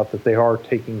burning out, that they are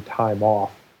taking time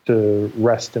off to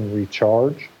rest and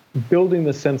recharge. Building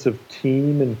the sense of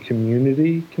team and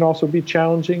community can also be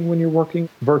challenging when you're working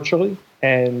virtually.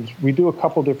 And we do a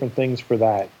couple different things for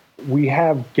that. We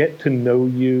have get to know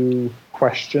you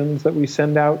questions that we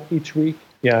send out each week.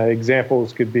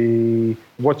 Examples could be,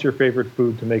 what's your favorite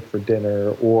food to make for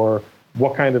dinner? Or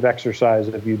what kind of exercise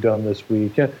have you done this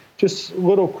week? Just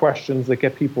little questions that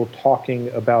get people talking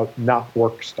about not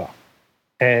work stuff.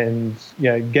 And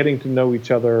getting to know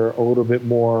each other a little bit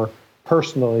more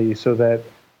personally so that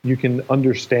you can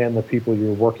understand the people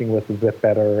you're working with a bit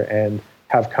better and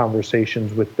have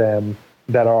conversations with them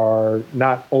that are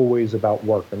not always about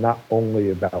work and not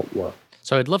only about work.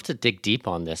 So I'd love to dig deep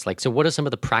on this. So what are some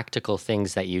of the practical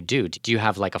things that you do? Do you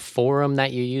have a forum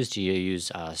that you use? Do you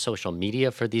use social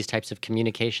media for these types of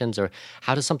communications? Or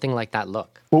how does something like that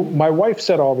look? Well, my wife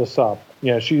set all this up.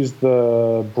 She's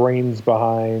the brains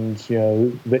behind,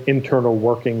 the internal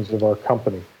workings of our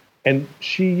company. And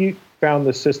she found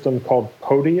the system called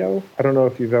Podio. I don't know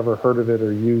if you've ever heard of it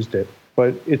or used it,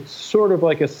 but it's sort of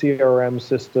like a CRM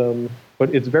system,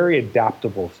 but it's very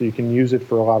adaptable. So you can use it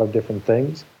for a lot of different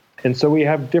things. And so we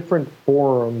have different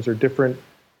forums or different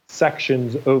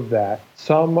sections of that.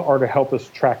 Some are to help us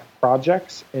track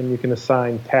projects, and you can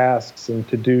assign tasks and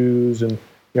to-dos and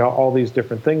all these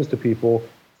different things to people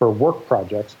for work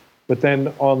projects. But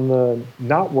then on the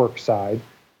not work side,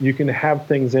 you can have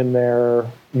things in there.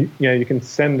 You can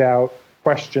send out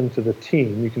questions to the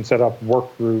team. You can set up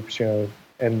work groups,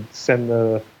 and send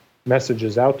the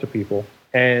messages out to people.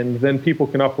 And then people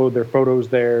can upload their photos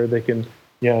there. They can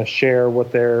share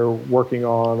what they're working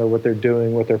on or what they're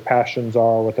doing, what their passions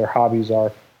are, what their hobbies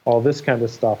are, all this kind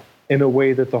of stuff in a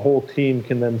way that the whole team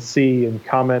can then see and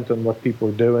comment on what people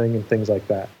are doing and things like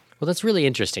that. Well, that's really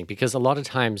interesting because a lot of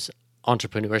times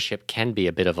entrepreneurship can be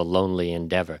a bit of a lonely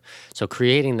endeavor. So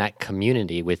creating that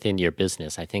community within your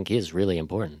business, I think, is really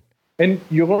important. And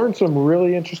you learn some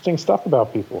really interesting stuff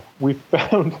about people. We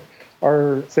found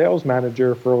our sales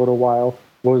manager for a little while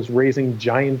was raising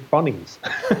giant bunnies.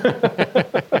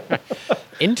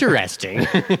 Interesting.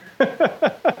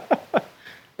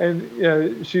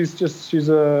 And she's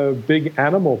a big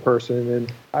animal person,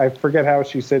 and I forget how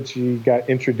she said she got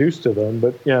introduced to them,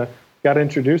 but got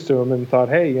introduced to them and thought,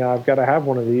 hey, I've got to have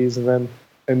one of these. And then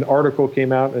an article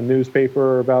came out in a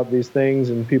newspaper about these things,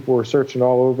 and people were searching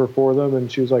all over for them.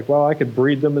 And she was like, well, I could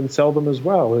breed them and sell them as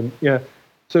well. And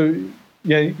so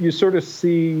you sort of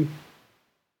see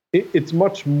it's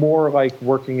much more like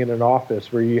working in an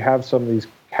office where you have some of these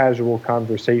casual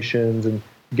conversations and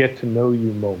get to know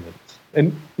you moments.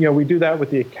 And, we do that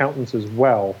with the accountants as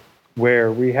well, where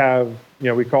we have,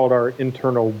 we call it our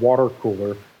internal water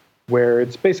cooler, where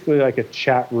it's basically like a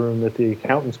chat room that the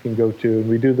accountants can go to. And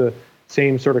we do the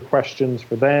same sort of questions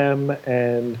for them.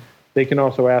 And they can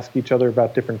also ask each other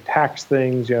about different tax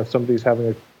things. If somebody's having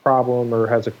a problem or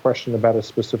has a question about a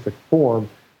specific form,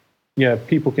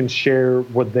 people can share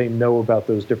what they know about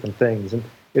those different things. And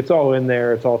it's all in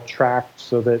there. It's all tracked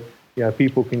so that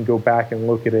people can go back and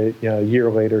look at it a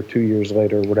year later, 2 years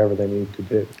later, whatever they need to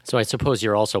do. So I suppose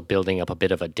you're also building up a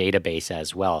bit of a database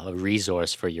as well, a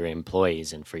resource for your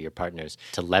employees and for your partners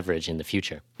to leverage in the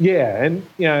future. Yeah.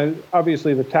 And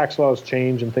obviously the tax laws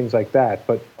change and things like that.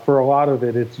 But for a lot of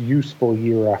it, it's useful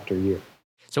year after year.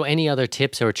 So any other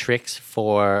tips or tricks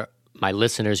for my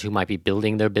listeners who might be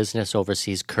building their business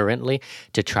overseas currently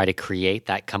to try to create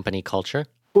that company culture?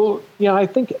 Well, I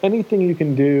think anything you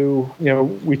can do,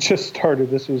 we just started,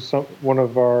 this was one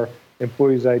of our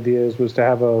employees' ideas was to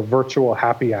have a virtual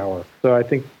happy hour. So I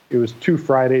think it was 2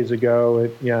 Fridays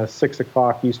ago at 6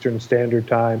 o'clock Eastern Standard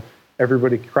Time.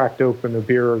 Everybody cracked open a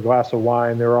beer or a glass of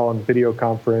wine. They were all on video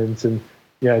conference and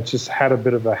it just had a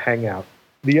bit of a hangout.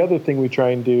 The other thing we try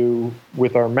and do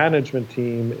with our management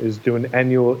team is do an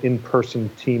annual in-person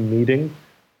team meeting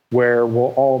where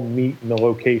we'll all meet in a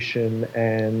location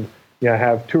and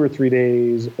have 2 or 3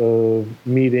 days of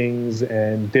meetings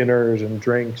and dinners and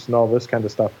drinks and all this kind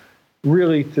of stuff,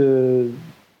 really to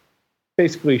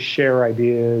basically share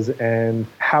ideas and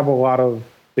have a lot of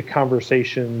the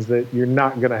conversations that you're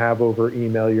not going to have over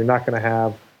email, you're not going to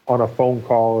have on a phone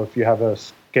call if you have a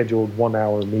scheduled 1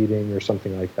 hour meeting or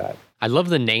something like that. I love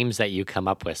the names that you come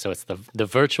up with. So it's the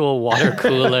virtual water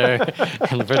cooler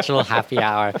and virtual happy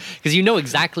hour, because you know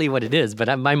exactly what it is.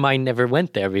 But my mind never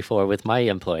went there before with my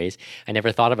employees. I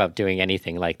never thought about doing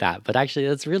anything like that. But actually,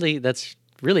 that's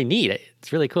really neat.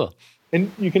 It's really cool. And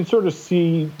you can sort of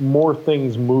see more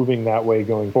things moving that way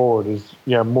going forward as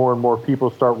more and more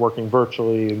people start working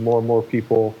virtually and more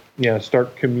people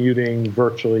start commuting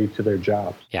virtually to their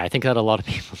jobs. Yeah, I think that a lot of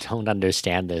people don't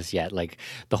understand this yet. Like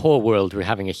the whole world, we're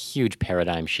having a huge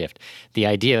paradigm shift. The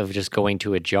idea of just going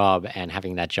to a job and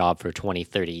having that job for 20,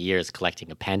 30 years, collecting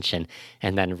a pension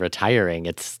and then retiring,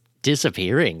 it's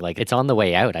disappearing. Like it's on the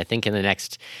way out. I think in the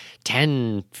next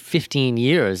 10, 15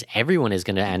 years, everyone is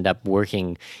going to end up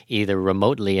working either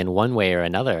remotely in one way or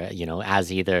another,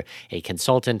 as either a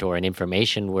consultant or an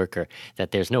information worker, that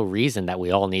there's no reason that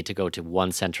we all need to go to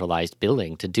one centralized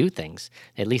building to do things,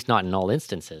 at least not in all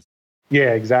instances.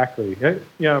 Yeah, exactly.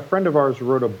 A friend of ours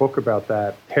wrote a book about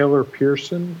that. Taylor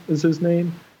Pearson is his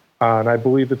name. And I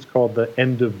believe it's called The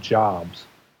End of Jobs.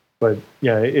 But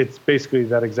it's basically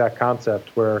that exact concept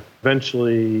where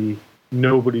eventually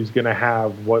nobody's going to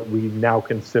have what we now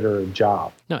consider a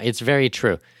job. No, it's very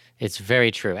true. It's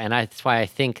very true. And that's why I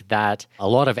think that a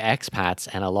lot of expats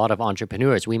and a lot of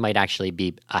entrepreneurs, we might actually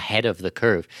be ahead of the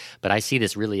curve. But I see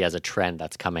this really as a trend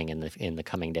that's coming in the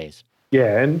coming days.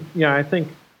 Yeah. And I think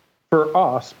for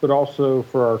us, but also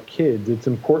for our kids, it's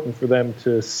important for them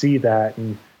to see that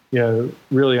and,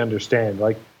 really understand.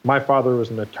 Like, my father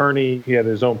was an attorney. He had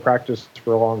his own practice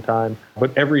for a long time.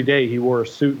 But every day he wore a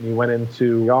suit and he went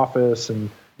into the office,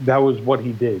 and that was what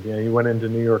he did. He went into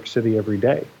New York City every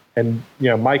day. And,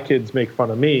 my kids make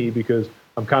fun of me because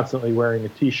I'm constantly wearing a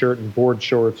T-shirt and board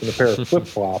shorts and a pair of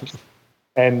flip-flops.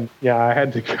 And, I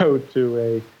had to go to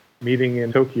a meeting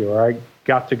in Tokyo, or I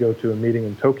got to go to a meeting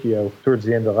in Tokyo towards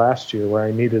the end of last year where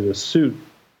I needed a suit.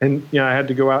 And, I had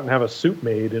to go out and have a suit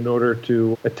made in order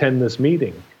to attend this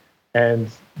meeting. And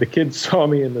the kids saw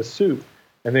me in the suit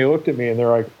and they looked at me and they're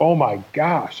like, "Oh my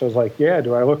gosh." I was like, "Yeah,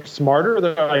 do I look smarter?"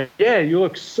 They're like, "Yeah, you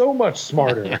look so much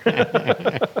smarter."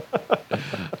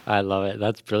 I love it.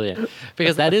 That's brilliant.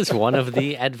 Because that is one of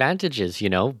the advantages,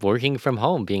 working from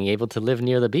home, being able to live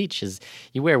near the beach is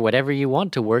you wear whatever you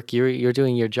want to work. You're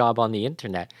doing your job on the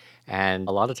internet. And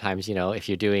a lot of times, if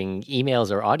you're doing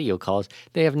emails or audio calls,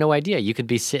 they have no idea. You could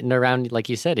be sitting around, like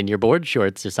you said, in your board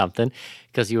shorts or something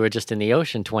because you were just in the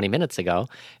ocean 20 minutes ago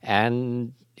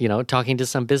and, talking to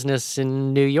some business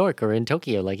in New York or in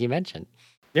Tokyo, like you mentioned.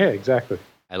 Yeah, exactly.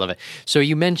 I love it. So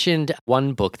you mentioned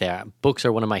one book there. Books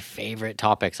are one of my favorite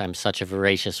topics. I'm such a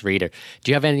voracious reader.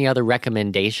 Do you have any other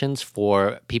recommendations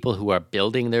for people who are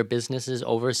building their businesses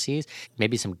overseas?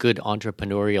 Maybe some good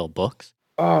entrepreneurial books?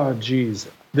 Oh, geez.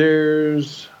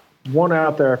 There's one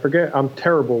out there. I forget. I'm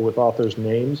terrible with authors'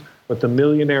 names, but The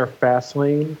Millionaire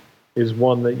Fastlane is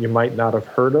one that you might not have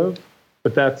heard of.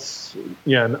 But that's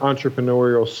an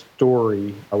entrepreneurial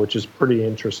story, which is pretty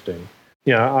interesting.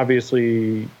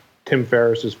 Obviously, Tim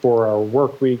Ferriss's 4-Hour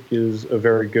Workweek is a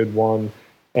very good one.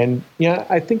 And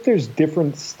I think there's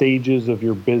different stages of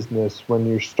your business when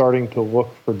you're starting to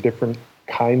look for different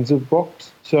kinds of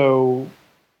books. So,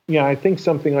 I think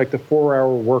something like the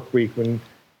 4-Hour Workweek, when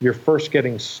you're first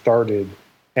getting started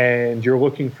and you're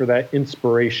looking for that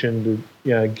inspiration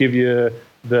to give you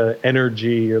the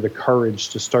energy or the courage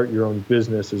to start your own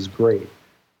business, is great.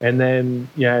 And then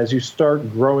as you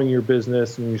start growing your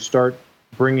business and you start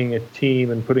bringing a team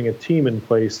and putting a team in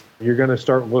place, you're going to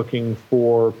start looking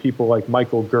for people like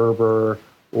Michael Gerber,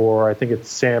 or I think it's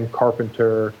Sam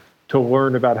Carpenter, to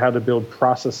learn about how to build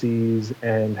processes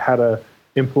and how to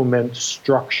implement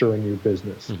structure in your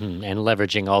business. Mm-hmm. And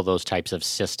leveraging all those types of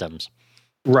systems.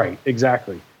 Right,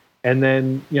 exactly. And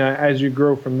then, as you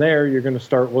grow from there, you're going to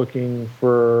start looking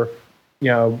for,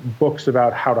 books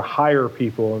about how to hire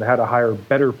people and how to hire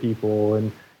better people.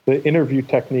 And the interview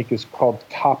technique is called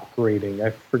top grading.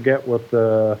 I forget what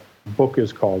the book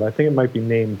is called. I think it might be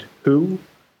named Who,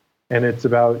 and it's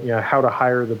about, how to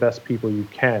hire the best people you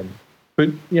can. But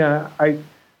I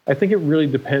think it really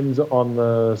depends on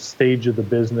the stage of the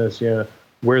business,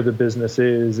 where the business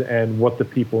is and what the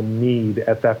people need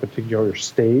at that particular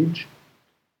stage.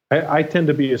 I tend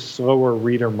to be a slower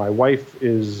reader. My wife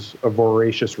is a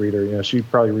voracious reader. She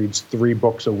probably reads 3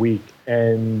 books a week.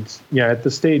 And at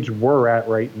the stage we're at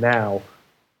right now,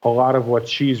 a lot of what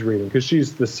she's reading, because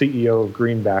she's the CEO of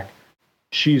Greenback,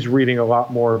 she's reading a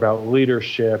lot more about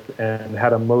leadership and how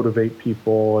to motivate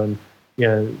people and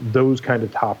those kind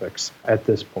of topics at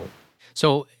this point.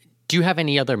 So, do you have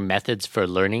any other methods for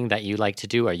learning that you like to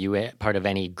do? Are you part of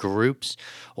any groups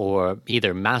or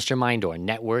either mastermind or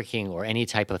networking or any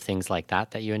type of things like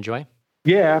that that you enjoy?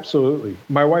 Yeah, absolutely.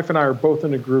 My wife and I are both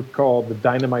in a group called the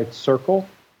Dynamite Circle,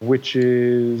 which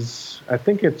is, I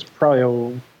think it's probably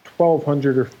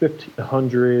 1,200 or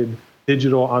 1,500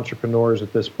 digital entrepreneurs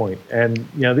at this point. And,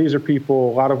 these are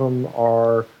people, a lot of them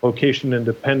are location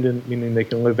independent, meaning they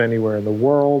can live anywhere in the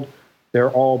world. They're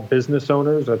all business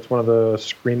owners. That's one of the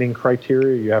screening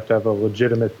criteria. You have to have a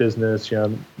legitimate business,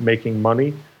 making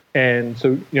money. And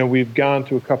so, we've gone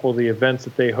to a couple of the events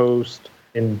that they host.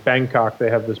 In Bangkok, they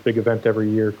have this big event every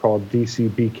year called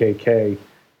DCBKK.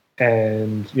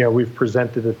 And, we've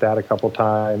presented at that a couple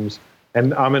times.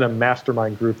 And I'm in a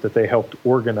mastermind group that they helped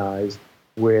organize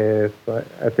with,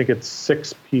 I think it's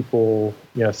 6 people,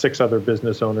 6 other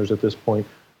business owners at this point,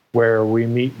 where we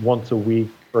meet once a week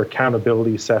for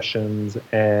accountability sessions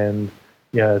and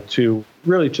to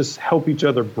really just help each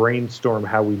other brainstorm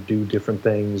how we do different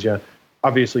things.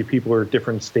 Obviously people are at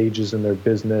different stages in their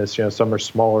business. Some are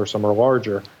smaller, some are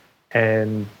larger.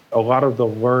 And a lot of the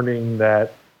learning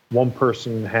that one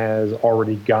person has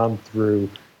already gone through,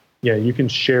 you can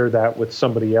share that with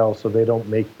somebody else so they don't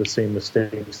make the same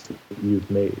mistakes that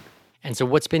you've made. And so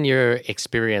what's been your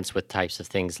experience with types of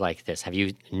things like this? Have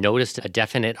you noticed a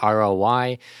definite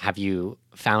ROI? Have you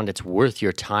found it's worth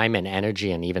your time and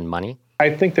energy and even money? I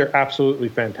think they're absolutely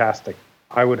fantastic.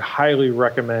 I would highly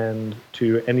recommend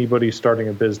to anybody starting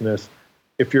a business,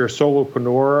 if you're a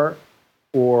solopreneur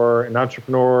or an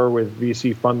entrepreneur with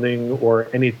VC funding or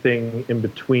anything in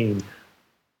between,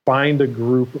 find a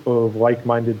group of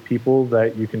like-minded people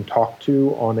that you can talk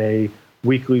to on a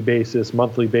weekly basis,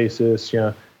 monthly basis,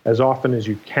 as often as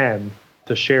you can,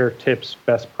 to share tips,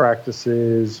 best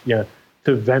practices,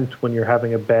 to vent when you're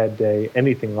having a bad day,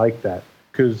 anything like that.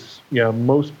 Because,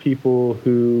 most people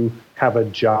who have a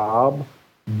job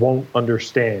won't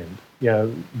understand.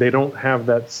 They don't have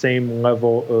that same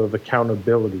level of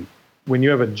accountability. When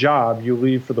you have a job, you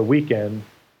leave for the weekend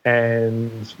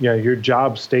and, your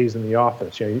job stays in the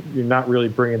office. You're not really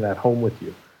bringing that home with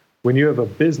you. When you have a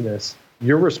business,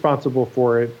 you're responsible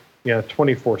for it,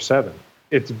 24/7.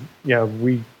 It's,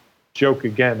 we joke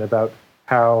again about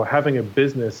how having a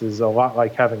business is a lot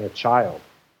like having a child.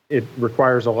 It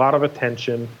requires a lot of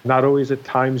attention, not always at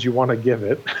times you want to give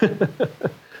it.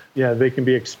 They can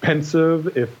be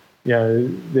expensive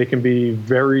they can be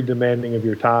very demanding of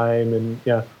your time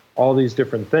and all these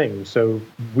different things. So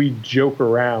we joke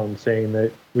around saying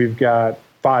that we've got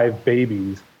 5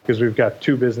 babies because we've got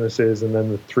 2 businesses and then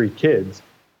the 3 kids.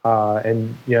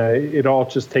 It all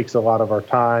just takes a lot of our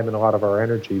time and a lot of our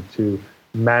energy to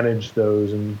manage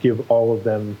those and give all of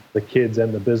them, the kids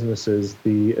and the businesses,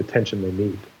 the attention they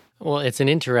need. Well, it's an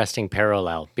interesting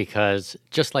parallel because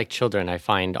just like children, I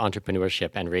find entrepreneurship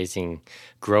and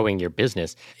growing your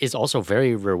business is also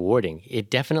very rewarding. It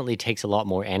definitely takes a lot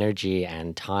more energy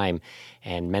and time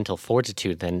and mental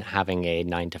fortitude than having a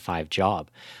 9-to-5 job.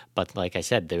 But like I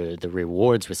said, the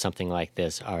rewards with something like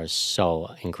this are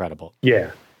so incredible.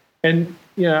 Yeah. And,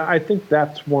 I think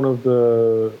that's one of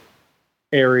the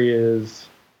areas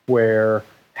where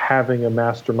having a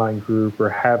mastermind group or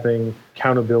having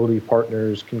accountability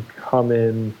partners can come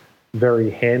in very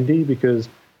handy, because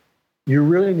you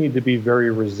really need to be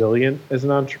very resilient as an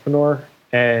entrepreneur.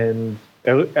 And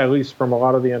at least from a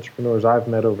lot of the entrepreneurs I've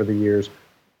met over the years,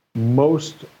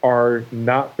 most are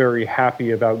not very happy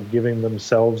about giving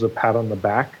themselves a pat on the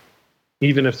back,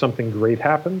 even if something great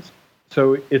happens.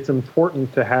 So it's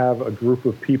important to have a group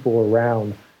of people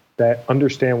around that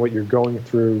understand what you're going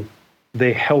through.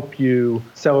 They help you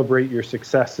celebrate your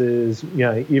successes,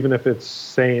 even if it's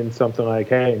saying something like,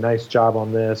 hey, nice job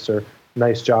on this or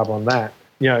nice job on that.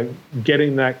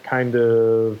 Getting that kind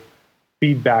of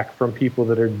feedback from people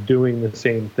that are doing the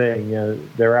same thing,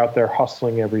 they're out there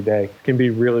hustling every day, can be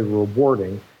really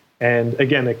rewarding. And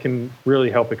again, it can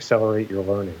really help accelerate your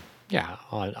learning. Yeah,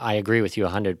 I agree with you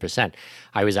 100%.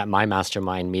 I was at my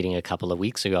mastermind meeting a couple of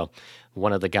weeks ago.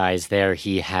 One of the guys there,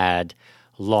 he had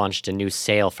launched a new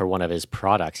sale for one of his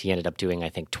products. He ended up doing, I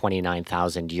think,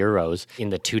 29,000 euros in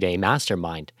the 2-day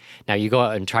mastermind. Now, you go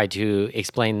out and try to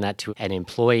explain that to an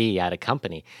employee at a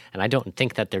company, and I don't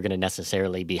think that they're going to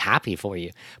necessarily be happy for you.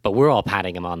 But we're all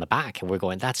patting him on the back, and we're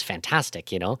going, that's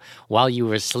fantastic, While you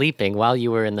were sleeping, while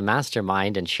you were in the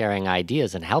mastermind and sharing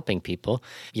ideas and helping people,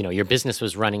 your business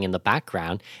was running in the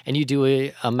background, and you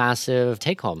do a massive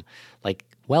take-home. Like,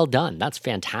 well done. That's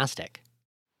fantastic.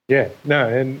 Yeah, no,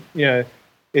 and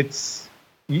it's,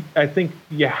 I think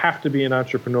you have to be an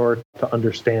entrepreneur to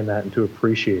understand that and to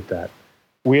appreciate that.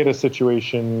 We had a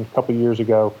situation a couple of years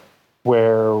ago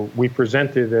where we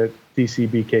presented at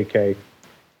DCBKK,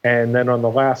 and then on the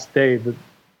last day,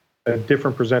 a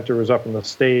different presenter was up on the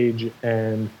stage,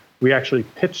 and we actually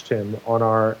pitched him on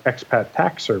our expat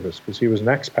tax service because he was an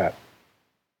expat.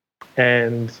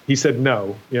 And he said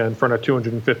no, in front of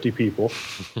 250 people,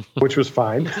 which was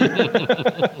fine.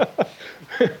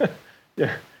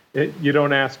 Yeah, you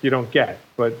don't ask, you don't get.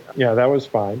 But yeah, that was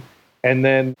fine. And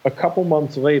then a couple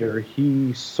months later,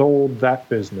 he sold that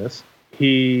business.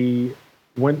 He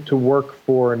went to work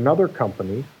for another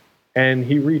company, and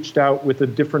he reached out with a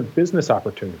different business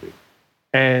opportunity.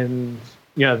 And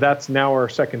that's now our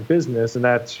second business, and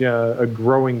that's a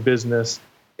growing business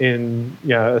in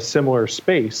a similar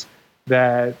space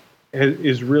that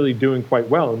is really doing quite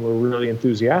well, and we're really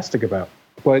enthusiastic about.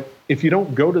 But if you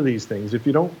don't go to these things, if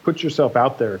you don't put yourself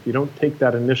out there, if you don't take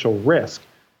that initial risk,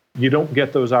 you don't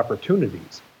get those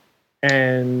opportunities.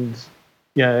 And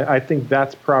I think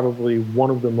that's probably one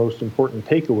of the most important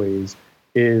takeaways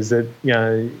is that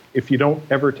if you don't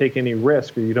ever take any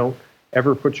risk, or you don't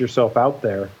ever put yourself out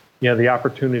there, the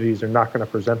opportunities are not going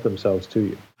to present themselves to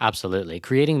you. Absolutely.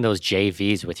 Creating those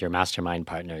JVs with your mastermind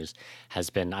partners has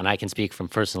been, and I can speak from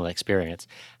personal experience,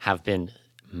 have been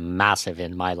massive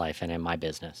in my life and in my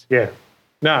business. Yeah.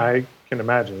 No, I can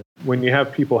imagine. When you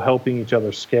have people helping each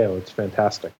other scale, it's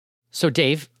fantastic. So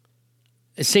Dave,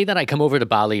 say that I come over to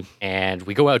Bali and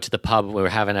we go out to the pub. We're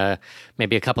having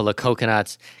maybe a couple of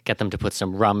coconuts, get them to put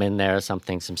some rum in there, some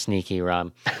sneaky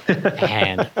rum.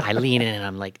 And I lean in and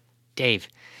I'm like,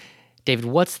 David,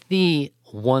 what's the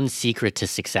one secret to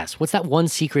success? What's that one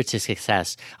secret to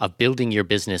success of building your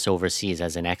business overseas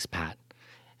as an expat?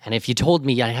 And if you told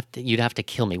me, you'd have to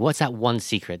kill me. What's that one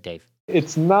secret, Dave?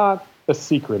 It's not a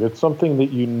secret. It's something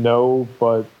that you know,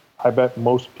 but I bet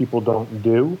most people don't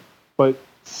do. But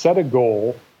set a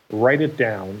goal, write it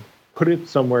down, put it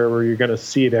somewhere where you're going to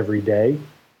see it every day,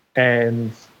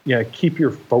 and keep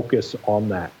your focus on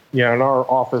that. In our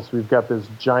office, we've got this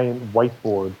giant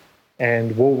whiteboard,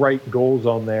 and we'll write goals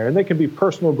on there. And they can be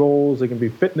personal goals, they can be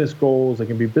fitness goals, they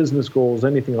can be business goals,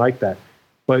 anything like that.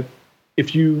 But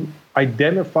if you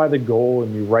identify the goal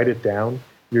and you write it down,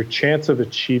 your chance of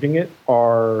achieving it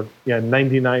are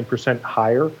 99%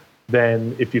 higher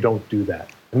than if you don't do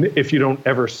that. And if you don't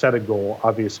ever set a goal,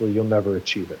 obviously you'll never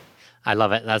achieve it. I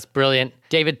love it. That's brilliant.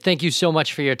 David, thank you so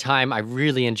much for your time. I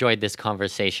really enjoyed this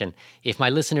conversation. If my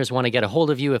listeners want to get a hold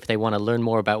of you, if they want to learn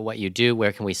more about what you do,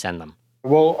 where can we send them?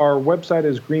 Well, our website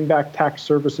is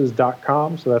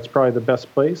greenbacktaxservices.com, so that's probably the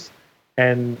best place.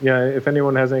 And if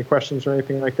anyone has any questions or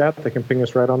anything like that, they can ping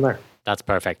us right on there. That's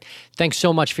perfect. Thanks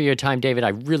so much for your time, David. I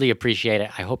really appreciate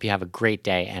it. I hope you have a great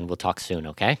day, and we'll talk soon,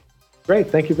 okay? Great.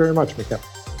 Thank you very much, Mikkel.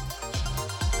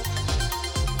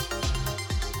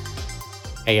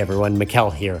 Hey everyone,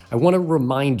 Mikkel here. I want to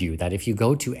remind you that if you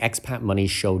go to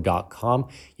expatmoneyshow.com,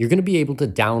 you're going to be able to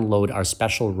download our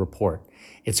special report.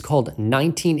 It's called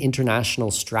 19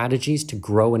 International Strategies to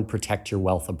Grow and Protect Your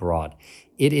Wealth Abroad.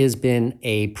 It has been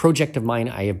a project of mine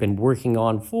I have been working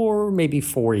on for maybe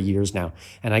 4 years now,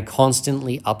 and I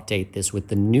constantly update this with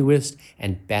the newest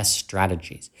and best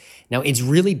strategies. Now, it's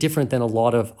really different than a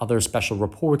lot of other special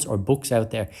reports or books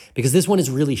out there because this one is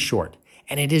really short,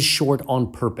 and it is short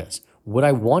on purpose. What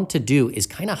I want to do is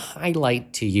kind of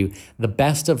highlight to you the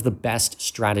best of the best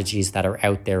strategies that are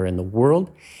out there in the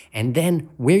world, and then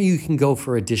where you can go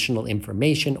for additional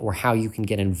information or how you can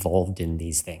get involved in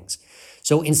these things.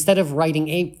 So instead of writing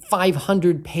a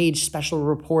 500-page special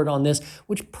report on this,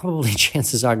 which probably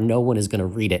chances are no one is going to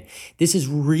read it, this is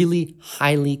really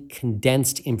highly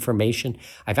condensed information.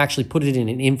 I've actually put it in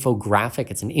an infographic.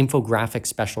 It's an infographic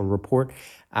special report.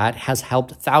 It has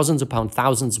helped thousands upon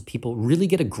thousands of people really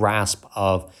get a grasp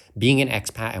of being an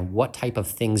expat and what type of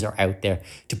things are out there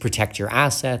to protect your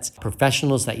assets,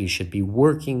 professionals that you should be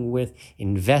working with,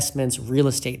 investments, real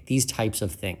estate, these types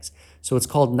of things. So it's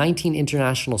called 19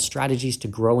 International Strategies to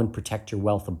Grow and Protect Your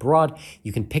Wealth Abroad.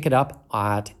 You can pick it up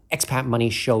at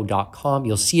expatmoneyshow.com.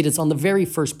 You'll see it. It's on the very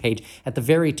first page at the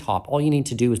very top. All you need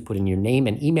to do is put in your name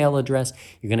and email address.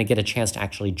 You're going to get a chance to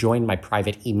actually join my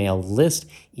private email list,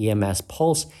 EMS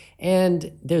Pulse.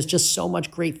 And there's just so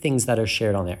much great things that are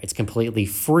shared on there. It's completely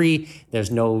free. There's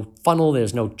no funnel.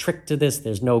 There's no trick to this.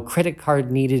 There's no credit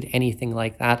card needed, anything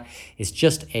like that. It's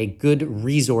just a good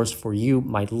resource for you,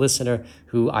 my listener,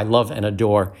 who I love and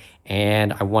adore,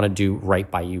 and I want to do right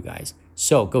by you guys.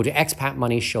 So go to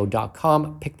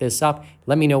expatmoneyshow.com, pick this up.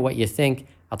 Let me know what you think.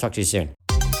 I'll talk to you soon.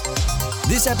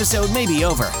 This episode may be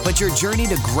over, but your journey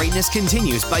to greatness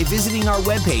continues by visiting our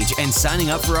webpage and signing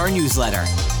up for our newsletter.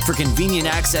 For convenient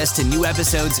access to new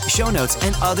episodes, show notes,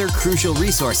 and other crucial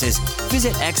resources,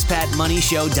 visit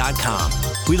expatmoneyshow.com.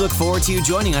 We look forward to you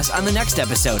joining us on the next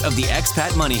episode of the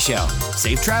Expat Money Show.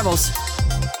 Safe travels.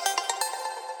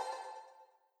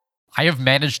 I have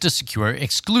managed to secure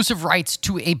exclusive rights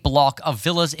to a block of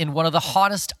villas in one of the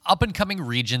hottest up-and-coming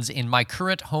regions in my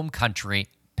current home country,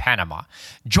 Panama.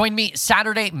 Join me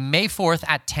Saturday, May 4th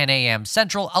at 10 a.m.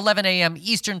 Central, 11 a.m.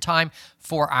 Eastern Time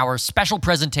for our special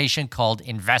presentation called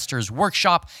Investors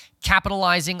Workshop,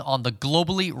 capitalizing on the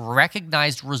globally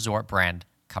recognized resort brand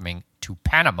coming to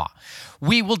Panama.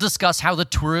 We will discuss how the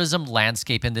tourism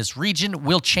landscape in this region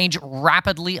will change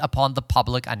rapidly upon the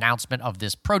public announcement of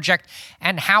this project,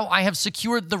 and how I have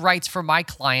secured the rights for my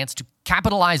clients to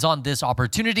capitalize on this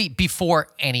opportunity before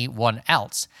anyone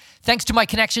else. Thanks to my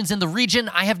connections in the region,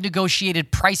 I have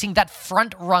negotiated pricing that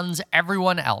front runs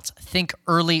everyone else. Think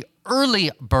early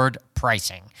bird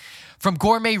pricing. From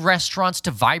gourmet restaurants to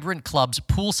vibrant clubs,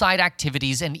 poolside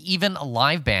activities, and even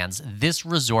live bands, this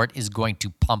resort is going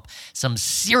to pump some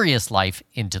serious life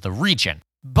into the region.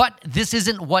 But this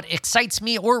isn't what excites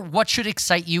me or what should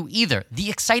excite you either.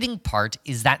 The exciting part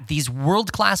is that these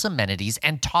world-class amenities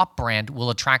and top brand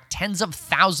will attract tens of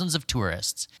thousands of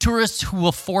tourists. Tourists who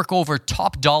will fork over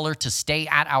top dollar to stay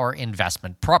at our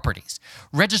investment properties.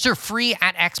 Register free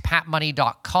at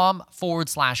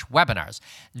expatmoney.com/webinars.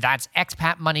 That's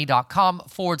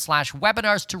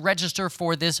expatmoney.com/webinars to register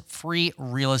for this free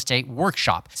real estate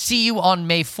workshop. See you on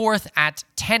May 4th at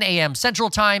 10 a.m.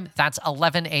 Central Time. That's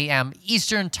 11 a.m.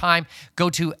 Eastern Time. Go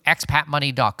to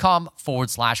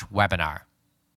expatmoney.com/webinar.